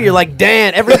day 2, you're like,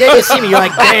 Dan. Every day you see me, you're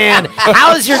like, Dan,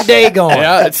 how's your day going?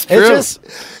 Yeah, it's true.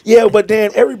 Yeah, but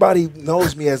Dan, everybody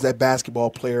knows me as that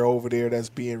basketball player over there that's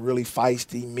being really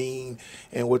feisty, mean,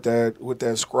 and with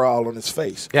that scowl on his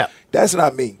face. Yeah. That's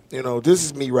not me. You know, this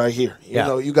is me right here. You Yeah.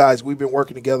 know, you guys, we've been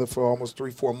working together for almost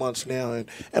 3-4 months now, and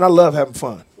I love having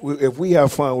fun. If we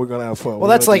have fun, we're going to have fun. Well,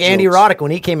 that's like Andy Roddick. When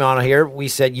he came on here, we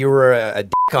said you were a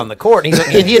dick on the court. And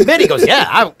he admitted, he goes,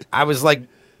 yeah, I was like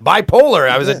bipolar.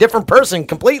 I was a different person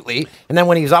completely. And then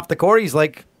when he was off the court, he's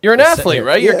like... You're an athlete,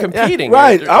 right? You're competing.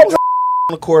 Right. I was on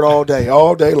the court all day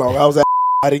long.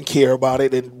 I didn't care about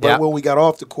it, but when we got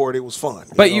off the court, it was fun.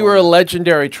 But you were a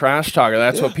legendary trash talker.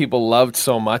 That's what people loved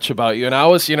so much about you. And I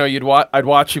was, I'd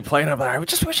watch you play, and I'm like, I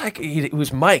just wish he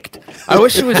was mic'd. I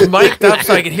wish he was mic'd up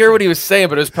so I could hear what he was saying,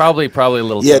 but it was probably a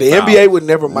little Yeah, too the foul. NBA would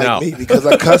never mic me because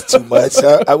I cuss too much.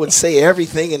 I would say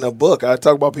everything in the book. I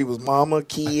talk about people's mama,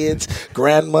 kids,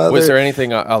 grandmother. Was there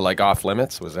anything like off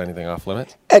limits? Was there anything off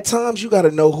limits? At times, you got to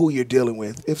know who you're dealing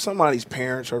with. If somebody's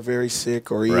parents are very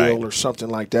sick or ill or something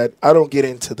like that, I don't get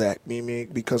into that.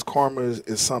 Because karma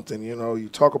is something, you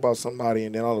talk about somebody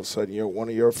and then all of a sudden one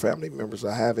of your family members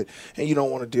will have it and you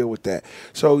don't want to deal with that.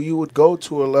 So you would go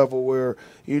to a level where,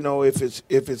 if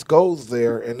it goes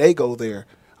there and they go there,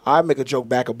 I make a joke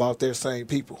back about their same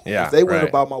people. Yeah, if they went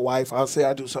about my wife, I'll say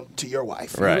I do something to your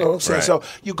wife. Right, You know what I'm saying? right. So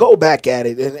you go back at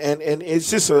it, and it's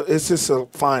just a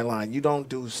fine line. You don't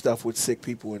do stuff with sick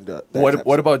people and that.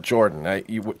 What about Jordan?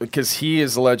 Because he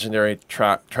is a legendary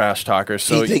trash talker.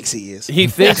 So he thinks he is. He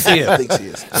thinks he is. He thinks he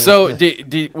is. So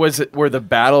were the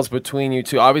battles between you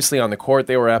two? Obviously on the court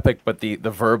they were epic, but the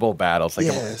verbal battles,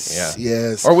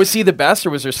 yes. Or was he the best, or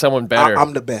was there someone better?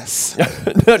 I'm the best.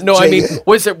 No, I mean,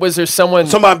 was there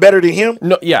somebody better than him?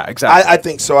 No, yeah, exactly. I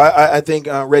think so. I think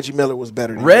Reggie Miller was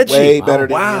better than Reggie? him. Way better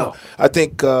than wow. him. I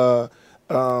think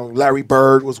Larry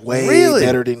Bird was way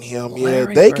better than him. Yeah,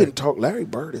 Larry Bird can talk. Larry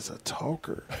Bird is a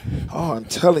talker. Oh, I'm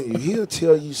telling you, he'll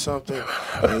tell you something,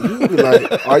 and you'll be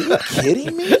like, "Are you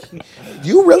kidding me?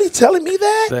 You really telling me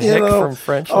that?" The hick from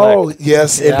French Oh, Lick.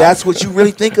 yes, and that's what you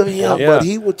really think of him. Yeah. But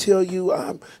he will tell you,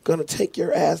 "I'm gonna take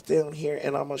your ass down here,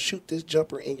 and I'm gonna shoot this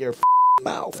jumper in your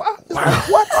mouth."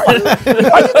 What are you kidding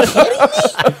me?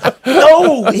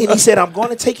 No. And he said, "I'm going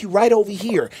to take you right over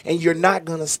here, and you're not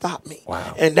going to stop me."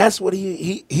 Wow. And that's what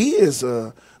he is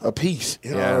a piece,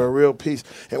 a real piece.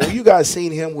 And when you guys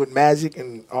seen him with Magic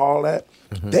and all that,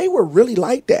 they were really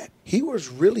like that. He was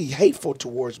really hateful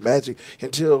towards Magic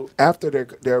until after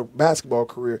their basketball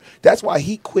career. That's why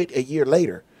he quit a year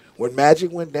later. When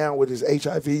Magic went down with his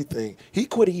HIV thing, he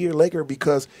quit a year later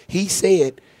because he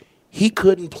said he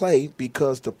couldn't play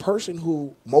because the person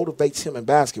who motivates him in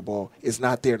basketball is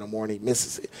not there no more, and he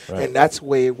misses it. Right. And that's the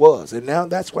way it was. And now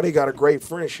that's why they got a great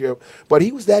friendship. But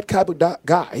he was that type of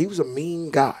guy. He was a mean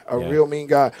guy, real mean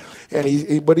guy.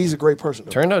 And but he's a great person.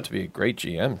 Turned out to be a great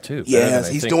GM, too. Yes,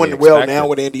 he's doing well now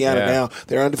with Indiana now.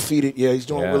 They're undefeated. Yeah, he's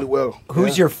doing really well.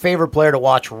 Who's your favorite player to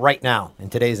watch right now in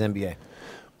today's NBA?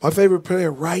 My favorite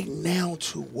player right now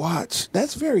to watch.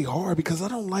 That's very hard because I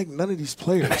don't like none of these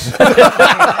players.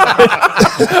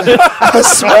 I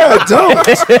swear I don't.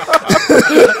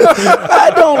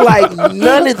 I don't like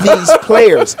none of these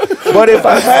players. But if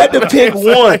I had to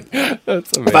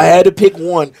pick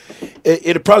one,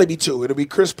 it'd probably be two. It'll be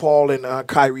Chris Paul and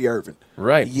Kyrie Irving.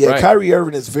 Right. Yeah, right. Kyrie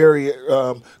Irving is very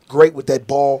great with that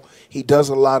ball. He does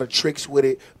a lot of tricks with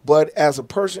it. But as a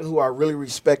person who I really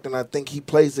respect and I think he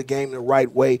plays the game the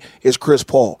right way is Chris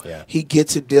Paul. Yeah. He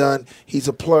gets it done. He's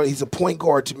a point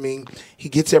guard to me. He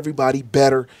gets everybody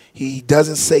better. He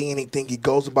doesn't say anything. He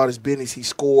goes about his business. He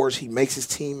scores. He makes his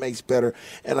teammates better.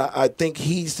 And I think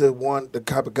he's the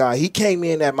type of guy. He came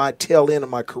in at my tail end of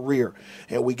my career,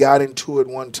 and we got into it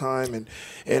one time,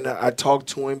 and I talked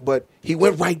to him, but he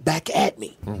went right back at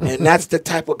me. And that's the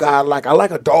type of guy I like. I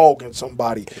like a dog in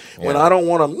somebody. When I don't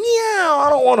want to meow, I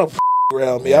don't want to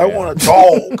around me. I want a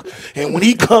dog. And when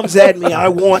he comes at me, I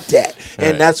want that.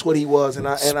 And that's what he was, and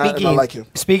I like him.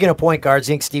 Speaking of point guards,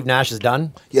 you think Steve Nash is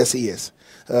done? Yes, he is.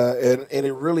 And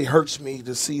it really hurts me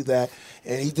to see that.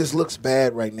 And he just looks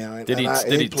bad right now. And,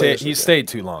 he stayed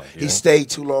too long? He stayed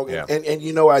too long. Yeah. And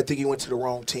I think he went to the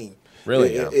wrong team. Really?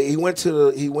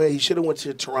 He should have went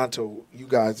to Toronto. You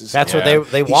guys. That's what they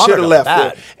wanted. He should have left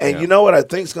that. there. And you know what I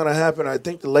think is going to happen? I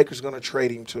think the Lakers are going to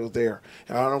trade him to there.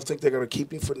 And I don't think they're going to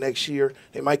keep him for next year.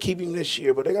 They might keep him this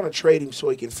year, but they're going to trade him so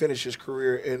he can finish his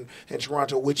career in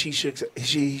Toronto, which he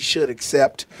should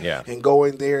accept. Yeah. And go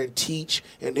in there and teach,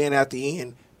 and then at the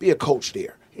end be a coach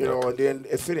there. And then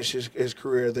finish his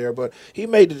career there. But he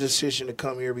made the decision to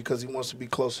come here because he wants to be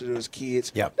closer to his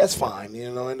kids. Yep. That's fine,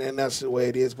 and that's the way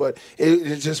it is. But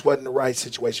it just wasn't the right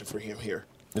situation for him here.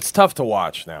 It's tough to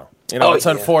watch now. It's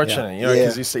unfortunate,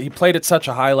 because he played at such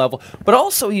a high level. But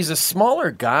also, he's a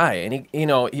smaller guy, and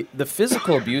the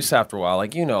physical abuse after a while,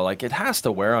 it has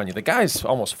to wear on you. The guy's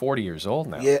almost 40 years old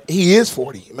now. Yeah, he is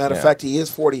 40. Matter of fact, he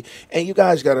is 40. And you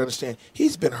guys got to understand,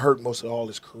 he's been hurt most of all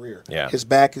his career. Yeah. His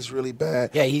back is really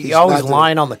bad. Yeah, he's always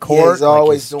lying on the court. Yeah, he's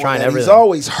always doing trying that. everything. He's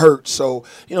always hurt. So,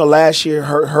 last year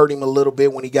hurt him a little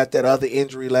bit when he got that other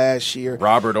injury last year.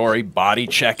 Robert Horry body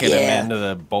checking him into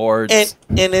the boards.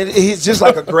 And he's just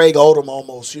like a Greg Odom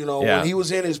almost. Yeah. When he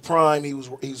was in his prime, he was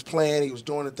playing, he was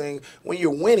doing the thing. When you're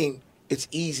winning, it's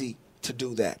easy to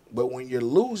do that. But when you're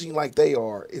losing like they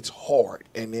are, it's hard,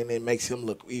 and then it makes him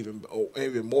look even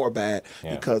more bad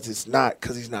because he's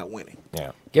not winning.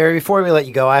 Yeah. Gary, before we let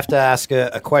you go, I have to ask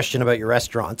a question about your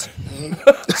restaurants.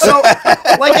 So,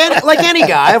 like any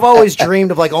guy, I've always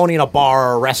dreamed of owning a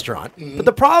bar or a restaurant. But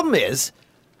the problem is,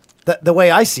 the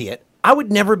way I see it, I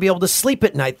would never be able to sleep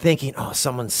at night thinking, oh,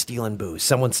 someone's stealing booze,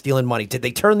 someone's stealing money. Did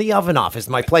they turn the oven off? Is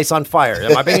my place on fire?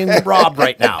 Am I being robbed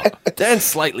right now? Dan's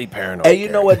slightly paranoid. And you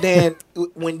know what, Dan?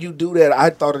 When you do that, I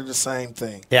thought of the same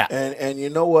thing. Yeah. And you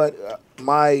know what?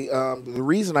 The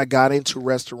reason I got into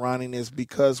restauranting is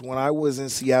because when I was in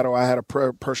Seattle, I had a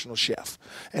personal chef,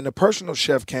 and the personal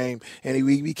chef came and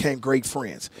we became great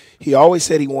friends. He always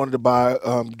said he wanted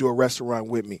to do a restaurant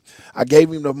with me. I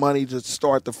gave him the money to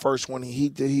start the first one.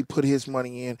 He put his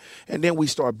money in, and then we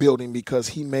started building because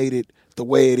he made it the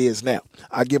way it is now.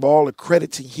 I give all the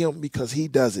credit to him because he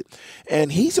does it,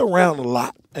 and he's around a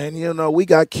lot. And we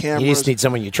got cameras. You just need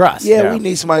someone you trust. Yeah, we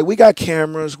need somebody. We got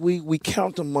cameras. We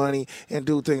count the money and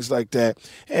do things like that.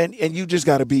 And you just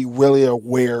got to be really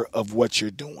aware of what you're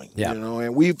doing. Yeah.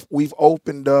 And we've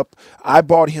opened up. I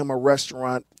bought him a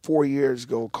restaurant 4 years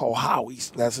ago called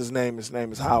Howie's. That's his name. His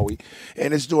name is Howie,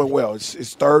 and it's doing well.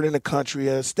 It's third in the country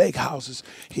at steakhouses.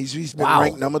 He's been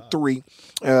ranked number 3,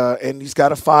 and he's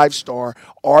got a 5-star.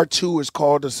 R2 is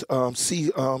called a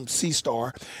C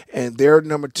Star, and they're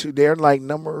number 2. They're like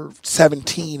number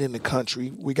 17 in the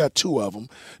country. We got 2 of them.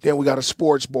 Then we got a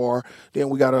sports bar. Then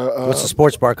we got a what's the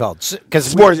sports bar called?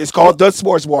 It's called the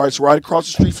Sports Bar. It's right across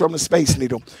the street from the Space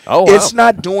Needle. Oh, wow. It's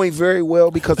not doing very well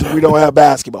because we don't have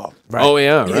basketball. Right. Oh,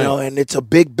 yeah, right. And it's a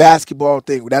big basketball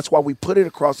thing. That's why we put it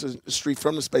across the street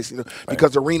from the Space Needle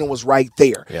because the arena was right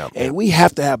there. Yeah. And we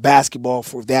have to have basketball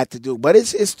for that to do. But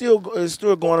it's still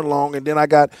going along. And then I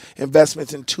got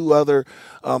investments in 2 other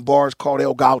bars called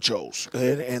El Gauchos,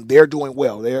 and they're doing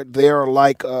well. They're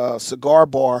like a cigar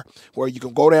bar where you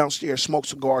can go downstairs, smoke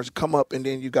cigars, come up, and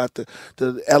then you got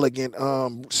the elegant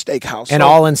steakhouse. And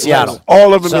all in Seattle.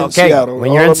 All of them in Seattle.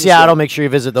 When you're in Seattle, make sure you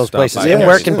visit those places. And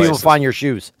where can people find your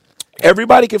shoes?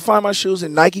 Everybody can find my shoes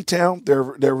in Nike Town.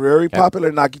 They're very popular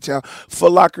in Nike Town.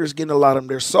 Foot Locker is getting a lot of them.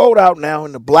 They're sold out now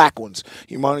in the black ones.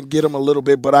 You want to get them a little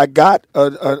bit, but I got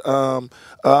a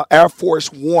Air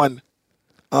Force One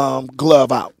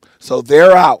glove out. So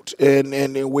they're out, and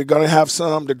we're going to have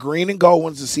the green and gold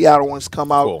ones, the Seattle ones,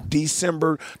 come out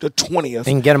December the 20th. You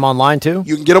can get them online, too?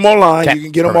 You can get them online. Okay. You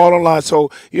can get them all online. So,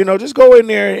 just go in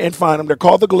there and find them. They're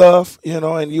called the Glove,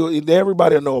 and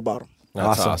everybody will know about them.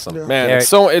 That's awesome. Yeah. Man,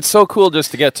 it's so cool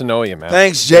just to get to know you, man.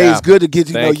 Thanks, Jay. Yeah. It's good to get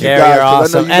to know you guys. You're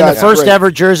awesome. And the first ever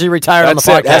jersey retired on the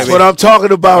podcast. That's what I'm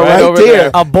talking about right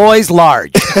there. A boy's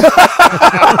large.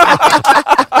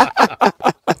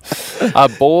 A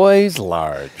boy's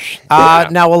large.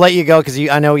 Now we'll let you go because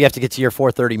I know you have to get to your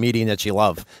 4:30 meeting that you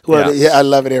love. Well, yeah, I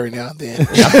love it every now and then.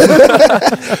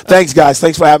 Thanks, guys.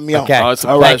 Thanks for having me on. Okay. Oh, it's a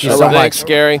Thank pleasure. you so Thanks, much.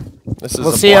 Gary. This is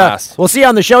We'll a see blast. We'll see you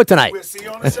on the show tonight. We'll see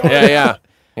you on the show.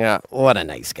 Yeah. What a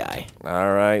nice guy.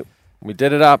 All right. We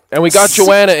did it up. And we got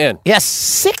Joanna in. Yes,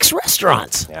 6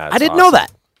 restaurants. Yeah, I didn't know awesome.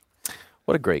 that.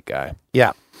 What a great guy.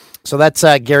 Yeah. So that's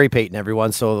Gary Payton,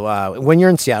 everyone. So when you're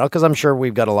in Seattle, because I'm sure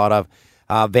we've got a lot of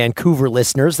Vancouver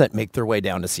listeners that make their way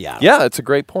down to Seattle. Yeah, that's a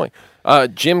great point.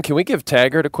 Jim, can we give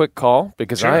Taggart a quick call?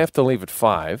 Because I have to leave at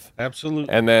 5.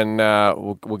 Absolutely. And then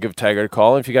we'll give Taggart a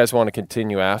call. If you guys want to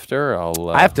continue after,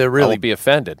 I have to really I'll be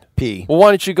offended. pee. Well, why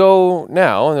don't you go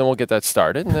now, and then we'll get that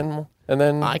started, and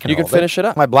then you can finish it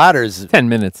up. My bladder's 10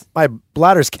 minutes. My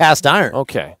bladder's cast iron.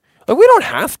 Okay. Like, we don't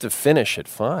have to finish at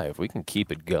 5. We can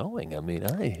keep it going. I mean,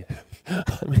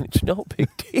 it's no big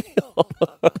deal.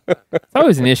 It's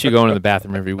always an issue going to the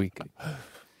bathroom every week.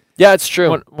 Yeah, it's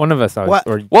true. One of us always.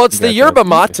 What? Well, it's the yerba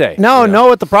mate. No, no.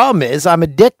 What the problem is, I'm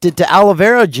addicted to aloe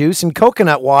vera juice and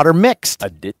coconut water mixed.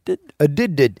 Addicted?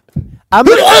 Addicted.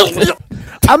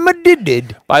 I'm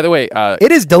addicted. By the way,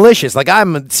 It is delicious. Like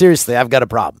seriously, I've got a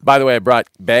problem. by the way, I brought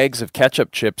bags of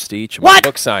ketchup chips to each of my What?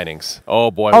 book signings. Oh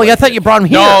boy! Oh, what yeah, I a thought kid. you brought them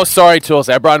here. No, sorry, Tools.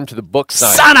 I brought them to the book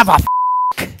signing. Son of a.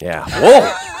 Yeah.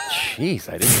 Whoa. Jeez,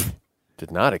 I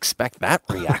did not expect that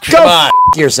reaction. Go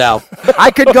yourself.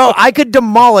 I could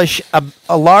demolish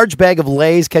a large bag of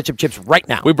Lay's ketchup chips right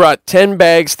now. We brought 10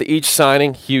 bags to each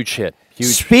signing. Huge hit.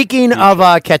 Huge. Speaking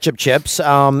of ketchup chips,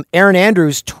 Erin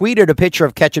Andrews tweeted a picture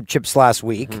of ketchup chips last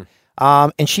week,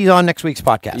 and she's on next week's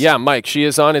podcast. Yeah, Mike, she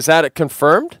is on. Is that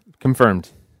confirmed? Confirmed.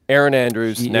 Erin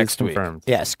Andrews She is next week. confirmed.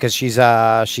 Yes, because she's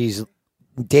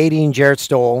dating Jarrett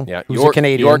Stoll, Yeah, who's a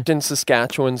Canadian. Yorkton,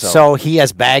 Saskatchewan. So he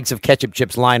has bags of ketchup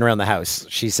chips lying around the house.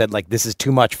 She said, like, this is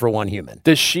too much for one human.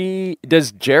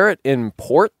 Does Jarrett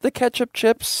import the ketchup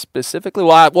chips specifically?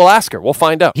 Well, we'll ask her. We'll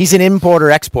find out. He's an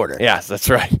importer-exporter. Yes, that's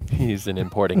right. He's an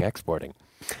importing, exporting.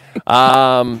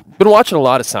 Been watching a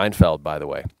lot of Seinfeld, by the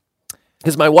way,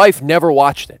 because my wife never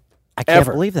watched it. I can't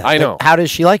Ever. believe that. I know. How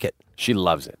does she like it? She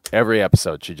loves it. Every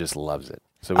episode, she just loves it.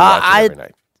 So we watch it every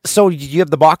night. So you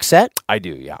have the box set? I do,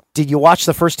 yeah. Did you watch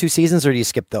the first 2 seasons, or do you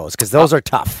skip those? Because those are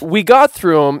tough. We got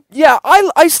through them. Yeah,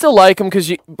 I still like them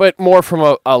but more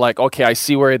from a like, okay, I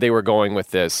see where they were going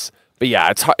with this. But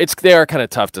yeah, they are kind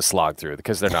of tough to slog through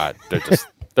because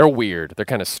they're weird. They're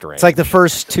kind of strange. It's like the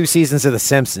first 2 seasons of The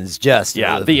Simpsons.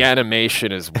 The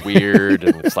animation is weird,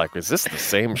 and it's like, is this the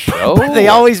same show? They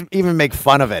always even make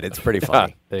fun of it. It's pretty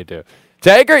funny. They do.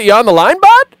 Taggart, you on the line,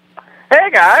 bud? Hey,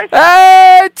 guys.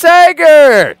 Hey,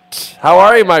 Taggart. How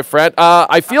are you, my friend?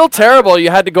 I feel terrible. You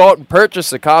had to go out and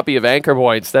purchase a copy of Anchor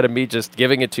Boy instead of me just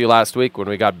giving it to you last week when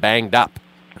we got banged up.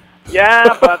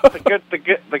 Yeah, but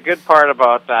the good part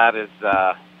about that is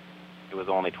it was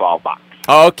only $12.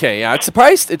 Okay, yeah, it's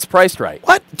priced right.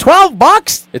 What?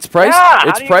 $12? It's priced. Yeah, it's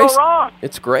how do you priced. go wrong?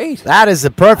 It's great. That is the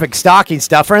perfect stocking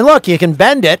stuffer. And look, you can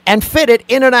bend it and fit it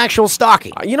in an actual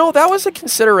stocking. That was a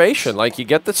consideration. Like, you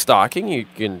get the stocking, you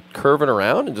can curve it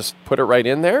around and just put it right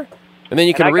in there, and then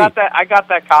you can read. I got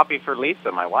that copy for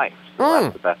Lisa, my wife. So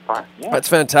that's the best part. Yeah. That's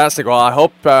fantastic. Well, I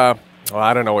hope. I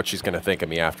don't know what she's going to think of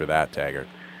me after that, Taggart.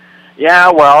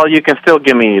 Yeah, well, you can still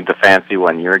give me the fancy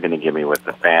one you're going to give me with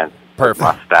the fancy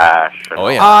mustache. Oh,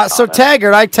 yeah. So,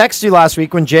 Taggart, I texted you last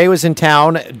week when Jay was in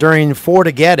town during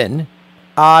Fortageddon.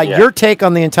 Your take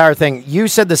on the entire thing. You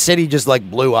said the city just,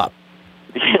 blew up.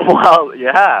 Well,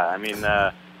 yeah. I mean,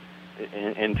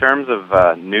 in terms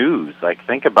of news,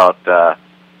 think about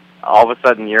all of a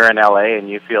sudden you're in L.A. and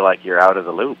you feel like you're out of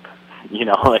the loop.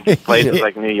 Places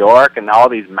like New York and all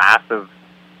these massive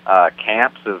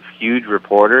camps of huge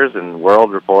reporters and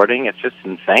world reporting. It's just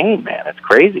insane, man. It's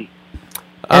crazy.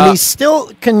 And he's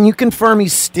still, can you confirm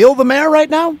he's still the mayor right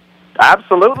now?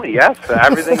 Absolutely, yes.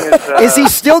 Everything is... Is he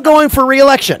still going for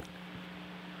re-election?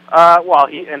 Well,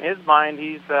 in his mind,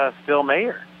 he's still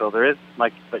mayor. So there is,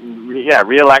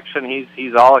 re-election,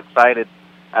 he's all excited.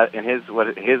 In his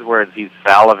words, he's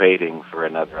salivating for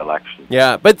another election.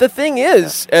 Yeah, but the thing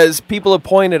is, as people have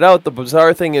pointed out, the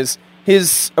bizarre thing is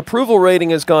his approval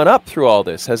rating has gone up through all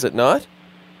this, has it not?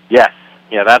 Yes.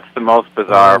 Yeah, that's the most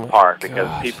bizarre part,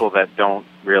 because people that don't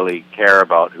really care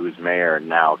about who's mayor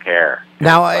now care.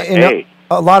 Now,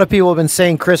 a lot of people have been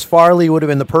saying Chris Farley would have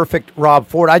been the perfect Rob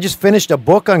Ford. I just finished a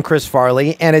book on Chris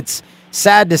Farley, and it's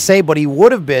sad to say, but he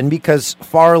would have been, because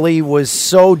Farley was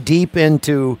so deep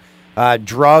into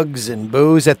drugs and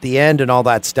booze at the end and all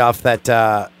that stuff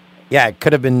that, it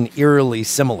could have been eerily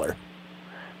similar.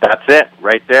 That's it,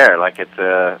 right there. It's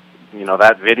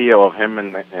that video of him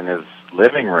in his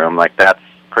living room, that's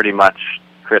pretty much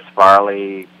Chris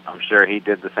Farley, I'm sure he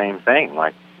did the same thing.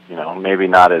 Like, maybe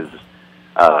not as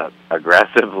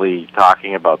aggressively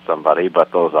talking about somebody,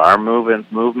 but those arm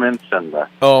movements and the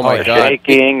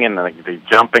shaking and the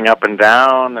jumping up and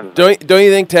down. And don't you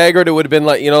think, Taggart, it would have been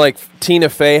like Tina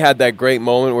Fey had that great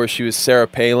moment where she was Sarah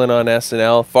Palin on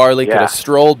SNL. Farley could have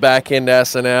strolled back into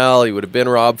SNL. He would have been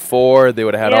Rob Ford. They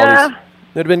would have had all these.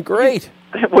 It would have been great.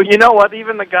 Well, you know what?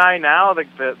 Even the guy now,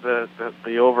 the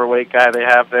overweight guy they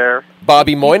have there,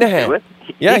 Bobby Moynihan.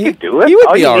 He could do it. He would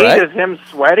all be you all need right. is him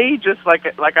sweaty, just why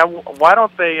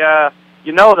don't they?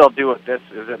 They'll do it. Is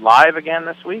it live again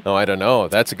this week? Oh, I don't know.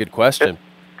 That's a good question.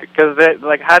 Because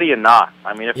how do you not?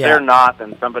 I mean, if they're not,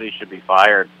 then somebody should be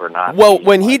fired for not. Well,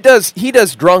 when he does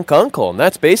Drunk Uncle, and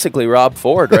that's basically Rob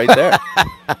Ford right there.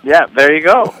 Yeah, there you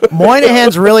go.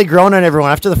 Moynihan's really grown on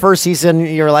everyone. After the first season,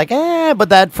 you're like, but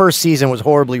that first season was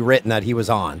horribly written that he was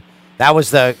on. That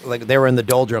was they were in the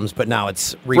doldrums, but now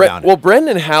it's rebounded. Well,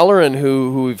 Brendan Halloran,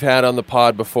 who we've had on the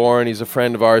pod before, and he's a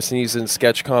friend of ours, and he's in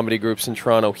sketch comedy groups in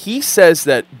Toronto, he says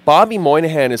that Bobby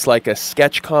Moynihan is like a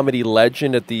sketch comedy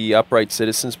legend at the Upright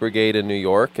Citizens Brigade in New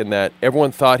York, and that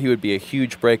everyone thought he would be a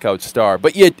huge breakout star.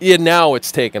 But now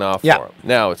it's taken off for him.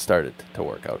 Now it's started to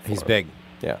work out for him. He's big.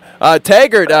 Yeah.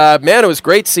 Taggart, man, it was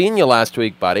great seeing you last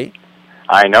week, buddy.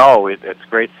 I know. It's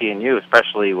great seeing you,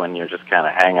 especially when you're just kind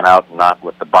of hanging out and not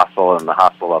with the bustle and the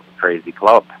hustle of a crazy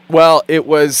club. Well, it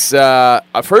was,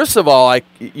 first of all,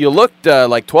 you looked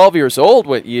like 12 years old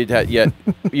when you had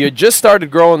just started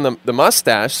growing the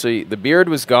mustache, so the beard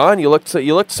was gone. You looked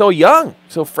so young,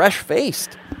 so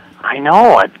fresh-faced. I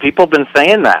know. People have been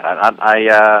saying that.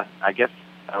 I guess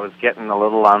I was getting a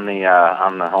little on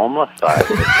the homeless side.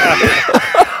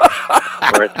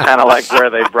 Where it's kind of like where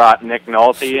they brought Nick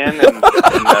Nolte in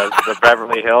the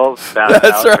Beverly Hills,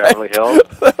 downtown Beverly Hills.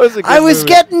 That was a good I was movie.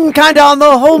 getting kind of on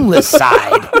the homeless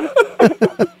side.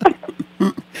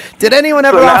 Did anyone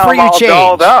ever offer you change?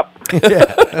 Dolled up.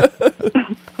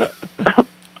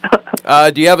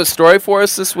 Do you have a story for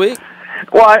us this week?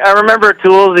 Well, I remember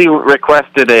Toolsy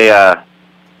requested a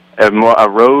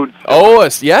road. Oh,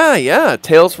 yeah,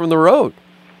 Tales from the Road.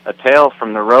 A Tale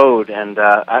from the Road, and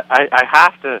I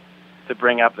have to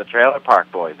bring up the Trailer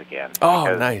Park Boys again.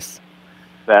 Oh, nice.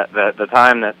 The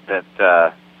time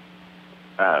that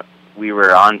we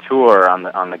were on tour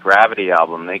on the Gravity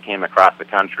album, they came across the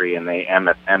country and they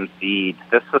emceed.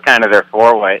 This was kind of their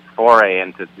foray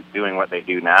into doing what they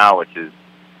do now, which is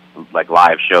like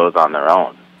live shows on their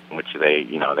own, which they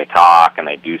talk and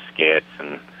they do skits.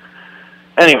 And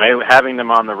anyway, having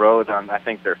them on the road on, I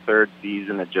think, their third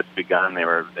season had just begun.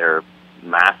 They're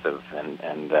massive,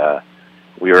 and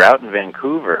we were out in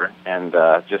Vancouver, and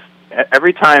just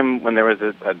every time when there was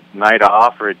a night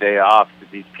off or a day off,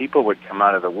 these people would come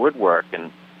out of the woodwork,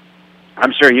 and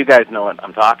I'm sure you guys know what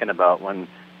I'm talking about when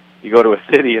you go to a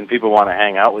city and people want to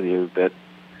hang out with you that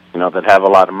have a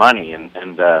lot of money, and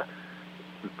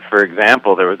for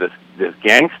example, there was this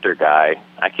gangster guy.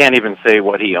 I can't even say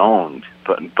what he owned,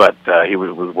 but he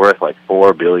was worth like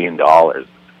 $4 billion.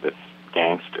 This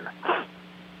gangster.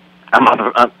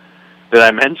 Did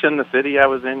I mention the city I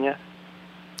was in yet?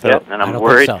 Yeah, and I'm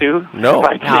worried too. No.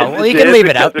 Well, you can leave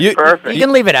it out. You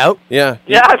can leave it out. Yeah.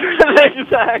 Yeah,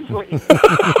 exactly. You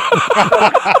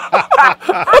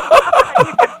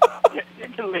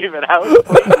can leave it out.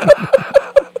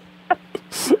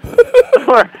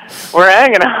 We're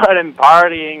hanging out and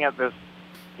partying at this,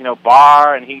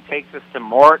 bar, and he takes us to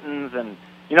Morton's, and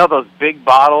those big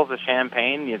bottles of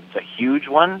champagne, it's a huge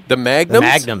one. The Magnums? The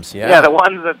Magnums, yeah. Yeah, the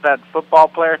ones that football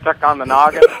player took on the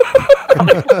noggin.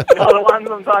 The ones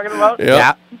I'm talking about?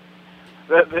 Yeah.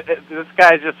 This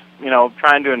guy's just,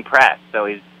 trying to impress. So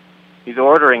he's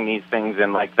ordering these things,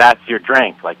 and, that's your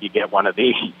drink. You get one of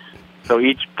these. So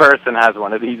each person has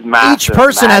one of these massive Each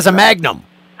person has a Magnum.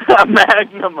 A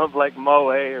Magnum of,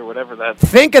 Moet or whatever that's.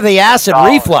 Think of the acid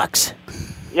reflux.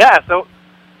 Yeah, so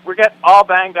we get all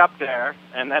banged up there,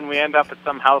 and then we end up at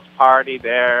some house party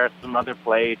there, some other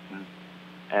place,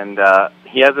 and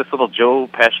he has this little Joe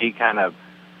Pesci kind of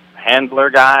handler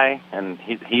guy, and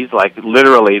he's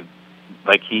literally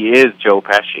he is Joe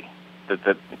Pesci.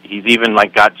 That he's even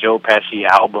got Joe Pesci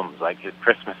albums, his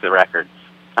Christmas records.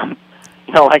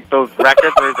 Those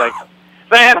records where he's like,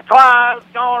 Santa Claus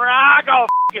going around, go f***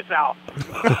 yourself.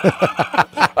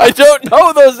 I don't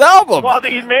know those albums. Well,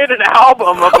 he's made an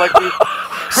album of these.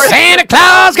 Santa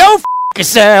Claus, go f***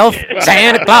 yourself.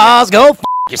 Santa Claus, go f***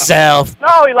 yourself.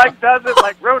 No, he does it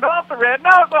like Rudolph the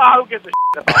Red-Nosed. Who gives a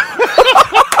shit about it?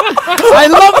 I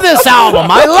love this album.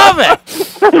 I love it.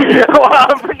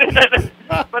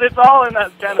 But it's all in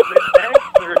that kind of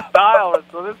gangster style.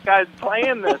 So this guy's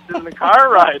playing this in the car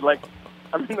ride.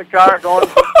 I'm in the car going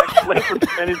to the next place,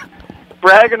 and he's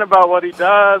bragging about what he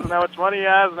does and how much money he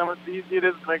has and how much easy it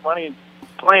is to make money and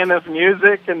playing this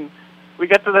music. And we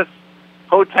get to this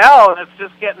hotel, and it's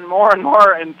just getting more and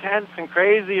more intense and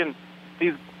crazy. And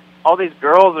all these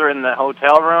girls are in the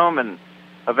hotel room, and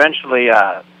eventually,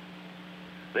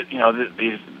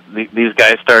 these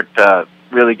guys start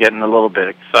really getting a little bit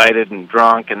excited and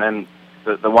drunk, and then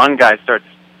the one guy starts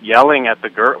yelling at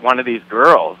one of these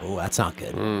girls. Oh, that's not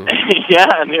good. Yeah,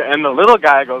 and the little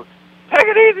guy goes, take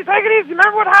it easy,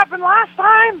 remember what happened last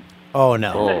time? Oh,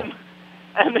 no.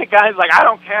 And the guy's like, I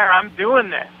don't care, I'm doing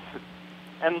this.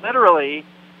 And literally,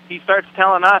 he starts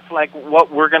telling us, like,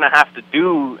 what we're going to have to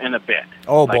do in a bit.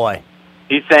 Oh, like, boy.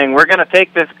 He's saying, we're going to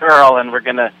take this girl, and we're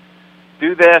going to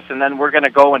do this, and then we're going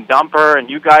to go and dump her, and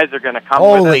you guys are going to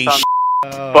come with us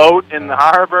on boat in the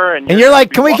harbor. And you're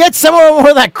like, can we get some more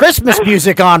of that Christmas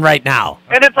music on right now?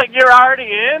 And it's like, you're already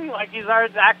in? Like, he's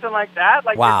already acting like that?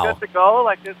 Like, wow. You're good to go?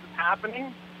 Like, this is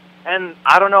happening? And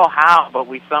I don't know how, but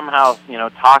we somehow,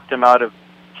 talked him out of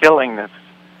killing this.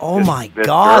 Oh, my God.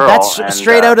 Girl. That's and,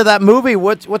 straight out of that movie.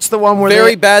 What's the one where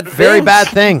Very Bad Things? Very Bad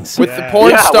Things. With the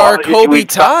porn star Kobe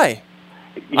Tai.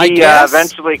 He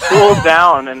eventually cooled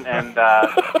down, and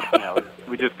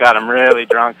we just got him really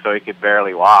drunk so he could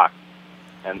barely walk.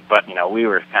 But we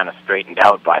were kind of straightened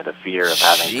out by the fear of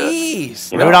having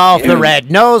to. Rudolph the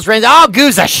Red-Nosed Reindeer. Oh,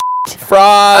 goose of shit.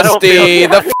 Frosty,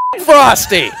 the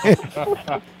Frosty.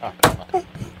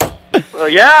 Well,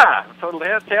 yeah, totally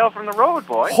a tale from the road,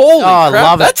 boy. Holy crap!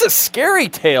 Love That's a scary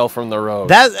tale from the road.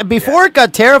 That before it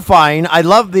got terrifying. I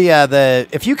love the.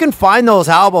 If you can find those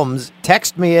albums,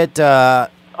 text me it. I'm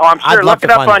sure. Look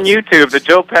it up on YouTube. The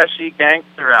Joe Pesci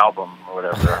Gangster album or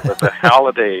whatever. the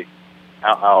holiday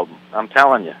album. I'm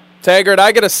telling you. Taggart,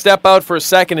 I got to step out for a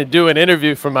second and do an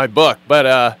interview for my book, but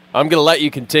I'm going to let you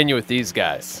continue with these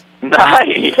guys.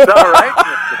 Nice. All right,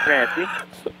 Mr. Fancy.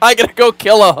 I got to go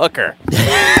kill a hooker.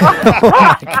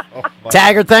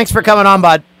 Taggart, thanks for coming on,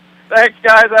 bud. Thanks,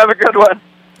 guys. Have a good one.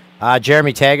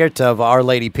 Jeremy Taggart of Our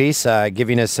Lady Peace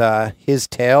giving us his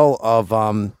tale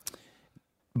of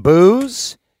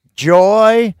booze,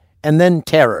 joy, and then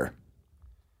terror.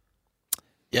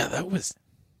 Yeah, that was...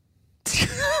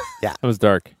 Yeah. That was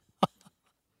dark.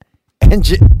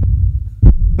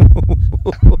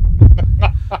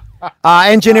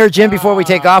 Engineer Jim, before we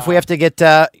take off, we have to get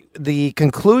the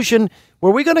conclusion. Were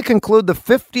we going to conclude the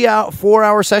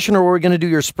 54-hour session, or were we going to do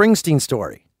your Springsteen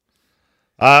story?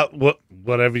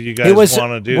 Whatever you guys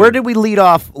want to do. Where did we leave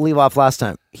off last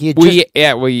time?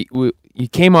 You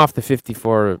came off the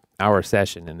 54-hour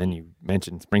session, and then you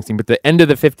mentioned Springsteen. But the end of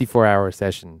the 54-hour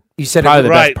session, you said probably it, the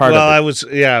right. best part well, of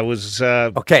it. I was.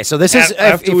 Okay, so this is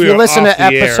if you listen to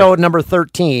episode number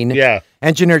 13. Yeah.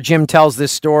 Engineer Jim tells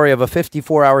this story of a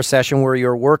 54-hour session where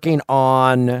you're working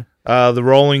on the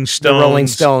Rolling Stones. The Rolling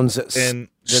Stones and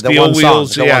the Steel one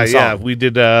Wheels. Song, Yeah. We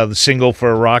did the single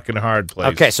for Rock and Hard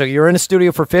Place. Okay, so you're in a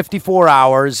studio for 54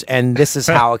 hours, and this is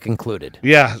how it concluded.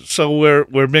 Yeah, so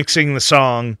we're mixing the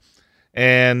song,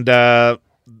 and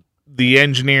the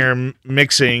engineer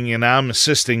mixing, and I'm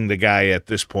assisting the guy at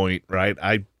this point, right?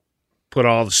 I put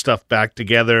all the stuff back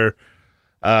together,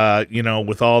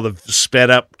 with all the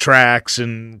sped up tracks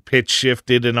and pitch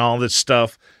shifted and all this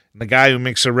stuff. And the guy who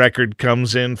mixed the record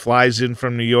comes in, flies in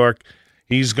from New York.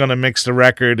 He's going to mix the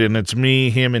record, and it's me,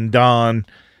 him, and Don.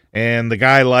 And the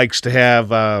guy likes to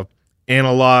have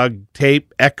analog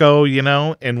tape echo,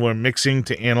 and we're mixing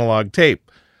to analog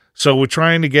tape. So we're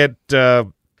trying to get,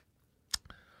 the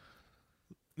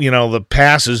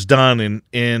passes done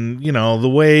in the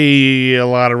way a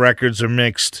lot of records are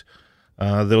mixed.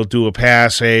 They'll do a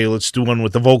pass, hey, let's do one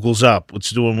with the vocals up.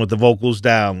 Let's do one with the vocals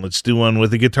down. Let's do one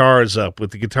with the guitars up, with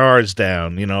the guitars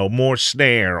down, more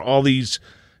snare, all these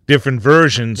different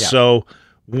versions. Yeah. So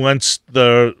once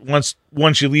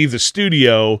you leave the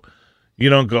studio,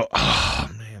 you don't go, oh,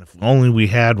 man, if only we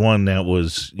had one that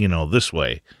was, this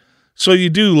way. So you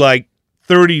do like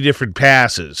 30 different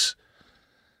passes.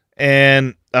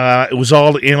 And it was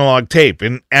all analog tape.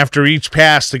 And after each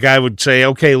pass, the guy would say,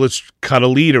 okay, let's cut a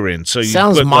leader in. So you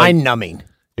sounds mind-numbing.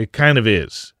 It kind of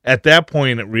is. At that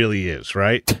point, it really is,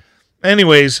 right?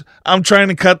 Anyways, I'm trying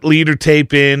to cut leader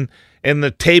tape in, and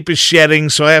the tape is shedding,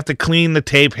 so I have to clean the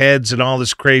tape heads and all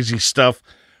this crazy stuff.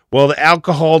 Well, the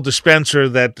alcohol dispenser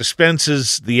that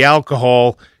dispenses the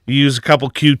alcohol, you use a couple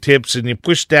Q-tips, and you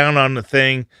push down on the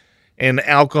thing, and the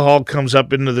alcohol comes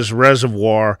up into this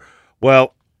reservoir.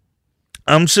 Well,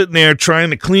 I'm sitting there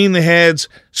trying to clean the heads,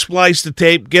 splice the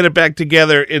tape, get it back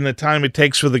together in the time it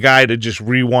takes for the guy to just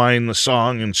rewind the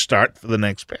song and start for the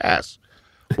next pass.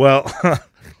 Well,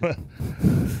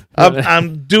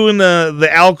 I'm doing the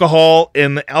alcohol,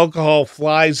 and the alcohol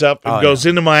flies up and goes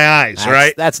into my eyes,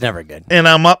 right? That's never good. And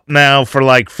I'm up now for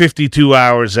like 52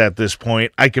 hours at this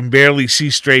point. I can barely see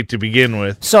straight to begin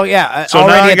with. So yeah, so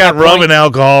now I got rubbing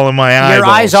alcohol in my eyes. Your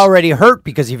eyes already hurt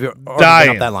because you've already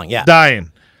been up that long. Yeah,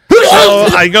 dying. So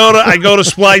I go to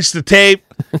splice the tape,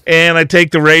 and I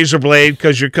take the razor blade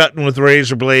because you're cutting with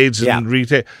razor blades and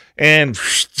retape, and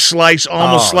slice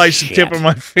the tip of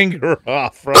my finger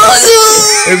off.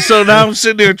 Right? And so now I'm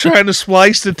sitting there trying to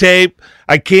splice the tape.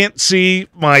 I can't see,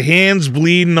 my hands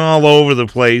bleeding all over the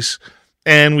place,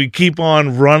 and we keep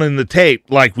on running the tape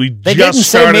like they just didn't started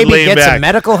say maybe laying get back. some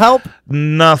medical help.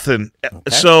 Nothing.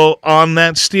 Okay. So on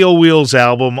that Steel Wheels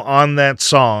album, on that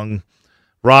song,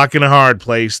 Rockin' a Hard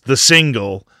Place, the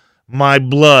single, my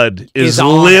blood is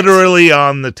literally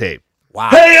on the tape. Wow.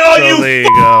 Hey, there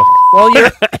you go.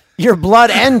 Well, your blood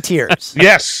and tears.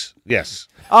 Yes.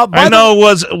 I know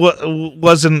it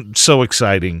wasn't so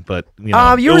exciting, but you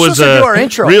know, you were it was supposed to do our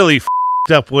intro. Really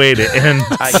f***ed up way to end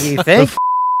you think?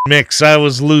 the mix. I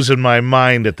was losing my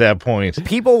mind at that point.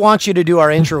 People want you to do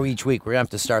our intro each week. We're going to have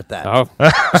to start that.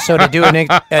 So to do a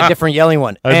different yelling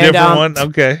one. Different one?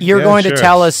 Okay. You're going to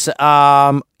tell us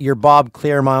your Bob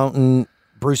Clearmountain,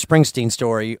 Bruce Springsteen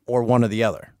story, or one or the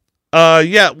other.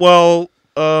 Yeah, well...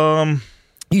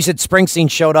 you said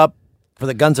Springsteen showed up for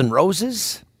the Guns N'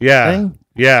 Roses thing?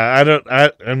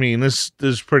 Yeah, I mean, this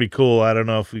is pretty cool. I don't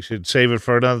know if we should save it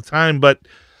for another time, but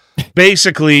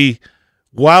basically,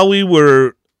 while we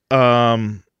were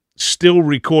still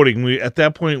recording, at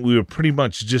that point we were pretty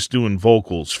much just doing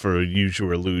vocals for Use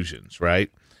Your Illusions, right?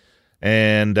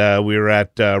 And we were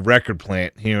at Record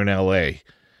Plant here in L.A.,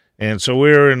 and so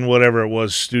we were in whatever it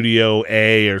was, Studio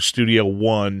A or Studio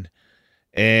 1,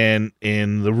 and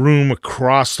in the room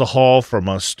across the hall from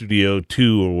us, Studio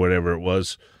 2 or whatever it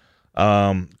was,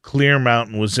 Clear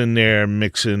Mountain was in there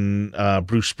mixing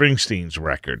Bruce Springsteen's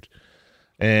record.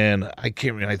 And I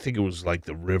can't remember, I think it was like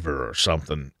The River or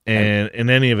something. And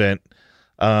in any event,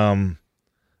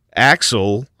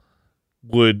 Axl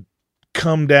would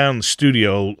come down the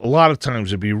studio. A lot of times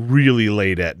it'd be really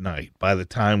late at night. By the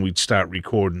time we'd start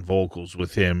recording vocals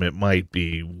with him, it might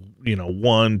be,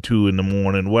 1, 2 in the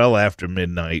morning, well after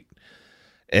midnight.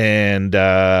 And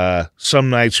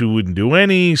some nights we wouldn't do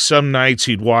any. Some nights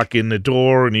he'd walk in the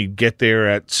door and he'd get there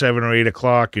at 7 or 8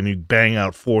 o'clock and he'd bang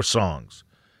out 4 songs.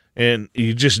 And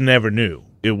you just never knew.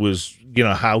 It was,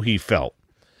 how he felt.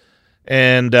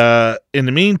 And in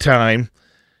the meantime,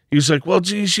 he was like, well,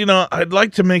 geez, I'd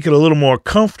like to make it a little more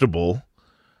comfortable.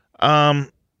 I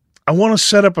want to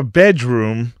set up a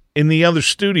bedroom in the other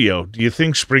studio. Do you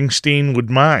think Springsteen would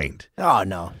mind? Oh,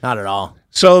 no, not at all.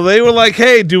 So they were like,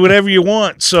 hey, do whatever you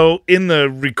want. So in the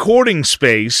recording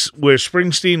space where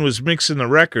Springsteen was mixing the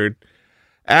record,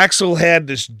 Axl had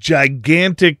this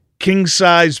gigantic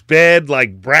king-size bed,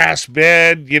 like brass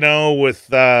bed,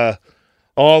 with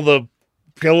all the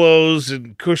pillows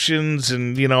and cushions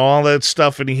and, all that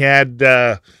stuff. And he had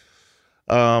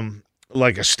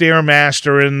like a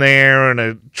Stairmaster in there and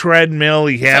a treadmill.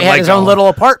 He had like his own little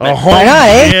apartment. A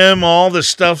home gym, all this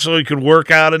stuff so he could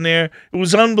work out in there. It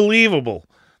was unbelievable.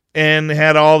 And they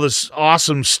had all this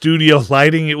awesome studio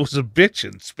lighting. It was a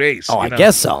bitchin' space. Oh, I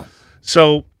guess so.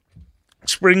 So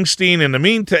Springsteen, in the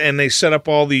meantime, and they set up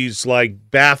all these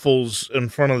like baffles in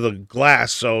front of the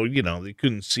glass so, they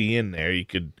couldn't see in there. You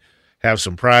could have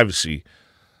some privacy.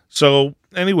 So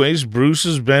anyways, Bruce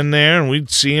has been there and we'd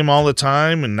see him all the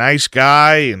time, and nice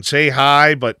guy and say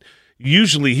hi, but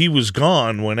usually he was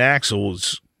gone when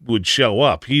Axl would show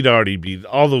up.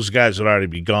 All those guys would already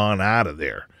be gone out of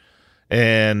there.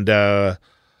 And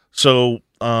so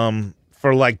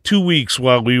for like 2 weeks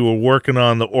while we were working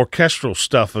on the orchestral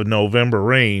stuff of November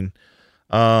Rain,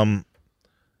 Axl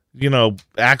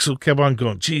kept on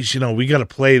going, geez, we got to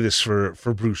play this for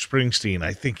Bruce Springsteen.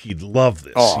 I think he'd love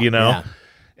this, Yeah.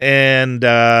 And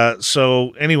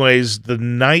so anyways, the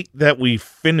night that we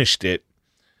finished it,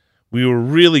 we were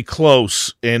really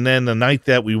close. And then the night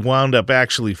that we wound up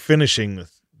actually finishing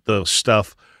the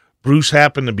stuff, Bruce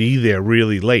happened to be there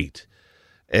really late.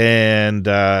 And,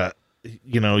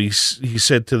 he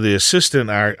said to the assistant,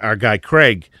 our guy,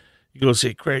 Craig, he goes,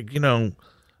 hey, Craig, I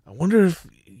wonder if,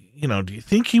 do you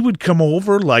think he would come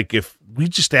over? Like if we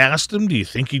just asked him, do you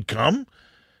think he'd come?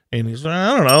 And he's like,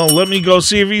 I don't know. Let me go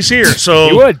see if he's here. So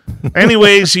he would.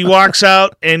 Anyways, he walks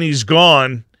out and he's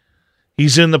gone.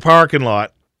 He's in the parking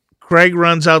lot. Craig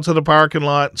runs out to the parking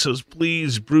lot and says,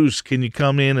 please, Bruce, can you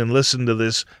come in and listen to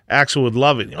this? Axl would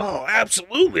love it. Oh,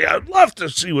 absolutely. I'd love to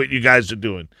see what you guys are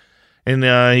doing. And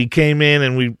he came in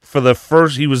and he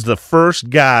was the first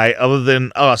guy other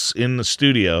than us in the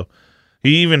studio.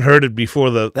 He even heard it before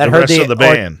the That rest of the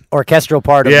band. Orchestral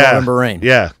part of November Rain.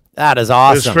 Yeah. That is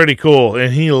awesome. It was pretty cool,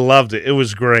 and he loved it. It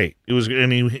was great.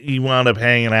 And he wound up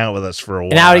hanging out with us for a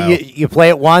while. And now you play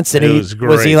it once, and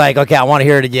was he like, okay, I want to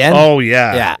hear it again? Oh,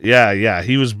 yeah. Yeah.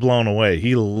 He was blown away.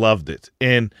 He loved it.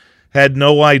 And had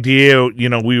no idea,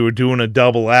 we were doing a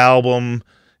double album,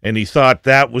 and he thought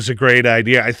that was a great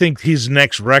idea. I think his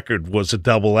next record was a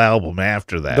double album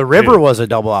after that. The River was a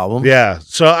double album. Yeah.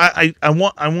 So I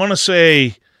want to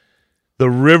say The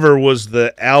River was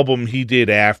the album he did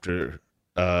after.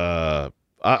 I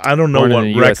don't know Born what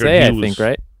in the record USA, he was. I think,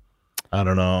 right? I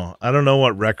don't know. I don't know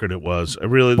what record it was. So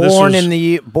this was Born in the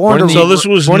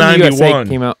USA 91.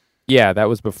 came out. Yeah, that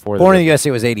was before. Born in the USA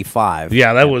was 85.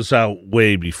 Yeah, that was out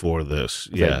way before this.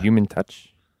 Is Yeah, that Human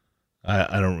Touch.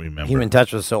 I don't remember. Human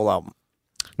Touch was a solo album.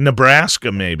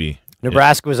 Nebraska, maybe.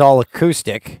 Nebraska was all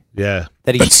acoustic. Yeah.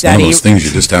 That's one of those things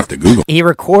you just have to Google. He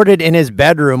recorded in his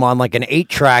bedroom on like an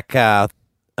 8-track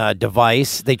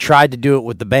device. They tried to do it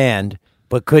with the band,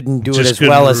 but couldn't do it as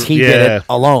well as he did it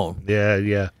alone.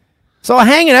 Yeah. So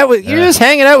you're just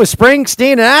hanging out with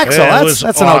Springsteen and Axl. Yeah, that's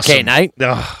awesome. an okay night.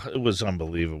 Oh, it was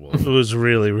unbelievable. It was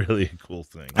really, really a cool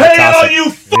thing. That's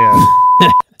awesome.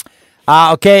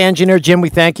 Yeah. Okay, Engineer Jim, we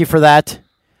thank you for that.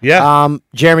 Yeah.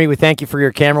 Jeremy, we thank you for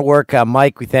your camera work.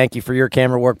 Mike, we thank you for your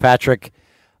camera work. Patrick.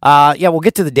 We'll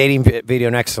get to the dating video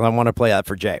next, and I want to play that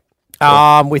for Jay.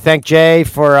 We thank Jay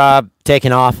for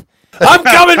taking off. I'm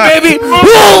coming, baby.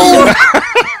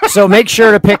 So make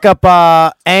sure to pick up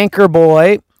Anchor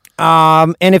Boy.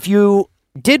 And if you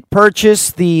did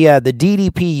purchase the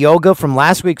DDP yoga from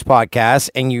last week's podcast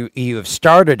and you have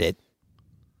started it,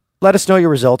 let us know your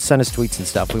results. Send us tweets and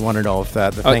stuff. We want to know if the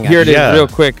thing. Here it is, real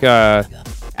quick.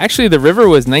 Actually, The River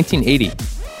was 1980.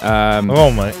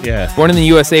 Born in the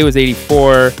USA was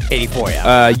 84. 84,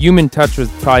 yeah. Human Touch was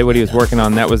probably what he was working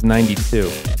on. That was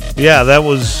 92. Yeah, that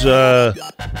was.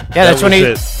 That's when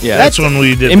that's when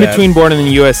we did. In between Born in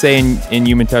the USA and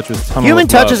Human Touch was Tunnel Human of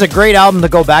Touch Love. is a great album to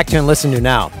go back to and listen to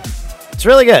now. It's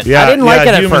really good. Yeah, I didn't like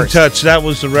it at Human first. Touch. That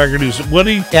was the record. What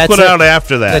did he Yeah, put out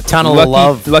after that? The Tunnel of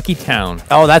Love. Lucky Town.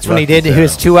 Oh, that's when he did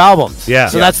his 2 albums. Yeah.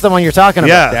 So that's the one you're talking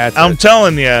about. Yeah, I'm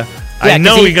telling you. I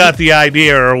know he got the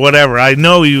idea or whatever. I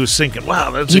know he was thinking, wow,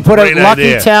 that's He a put great out Lucky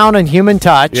idea. Town and Human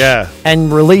Touch. Yeah.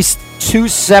 And released 2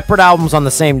 separate albums on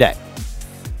the same day.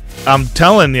 I'm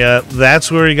telling you,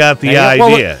 that's where he got the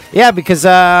idea. Yeah, because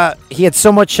he had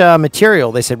so much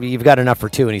material. They said, well, you've got enough for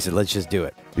 2. And he said, let's just do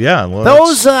it. Yeah. Well,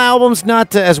 those albums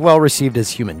not as well received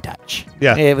as Human Touch.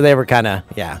 Yeah. They were kind of,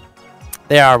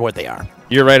 they are what they are.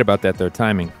 You're right about that, though.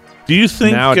 Timing. Do you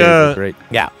think nowadays is great?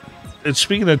 Yeah. And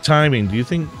speaking of timing, do you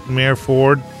think Mayor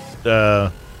Ford,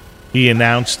 he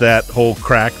announced that whole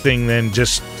crack thing then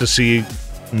just to see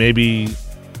maybe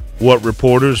what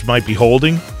reporters might be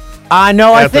holding?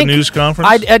 No, I at think the news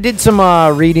conference. I did some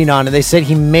reading on it. They said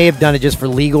he may have done it just for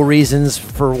legal reasons,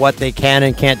 for what they can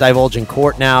and can't divulge in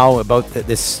court now about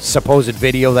this supposed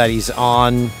video that he's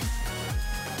on,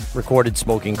 recorded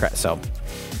smoking crack. So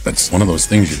That's one of those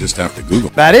things you just have to Google.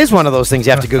 that is one of those things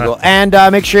you have to Google. And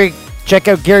make sure you check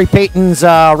out Gary Payton's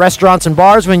restaurants and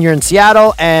bars when you're in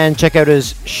Seattle, and check out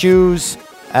his shoes.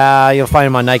 You'll find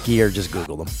them on Nike or just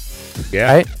Google them.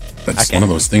 Yeah. Right? That's one of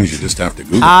those things you just have to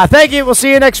Google. Thank you. We'll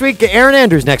see you next week. Aaron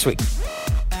Andrews next week.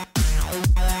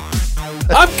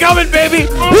 I'm coming, baby.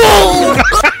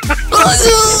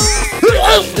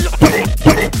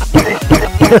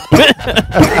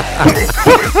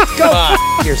 Go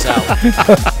f- yourself.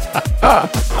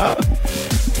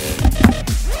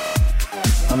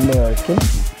 American.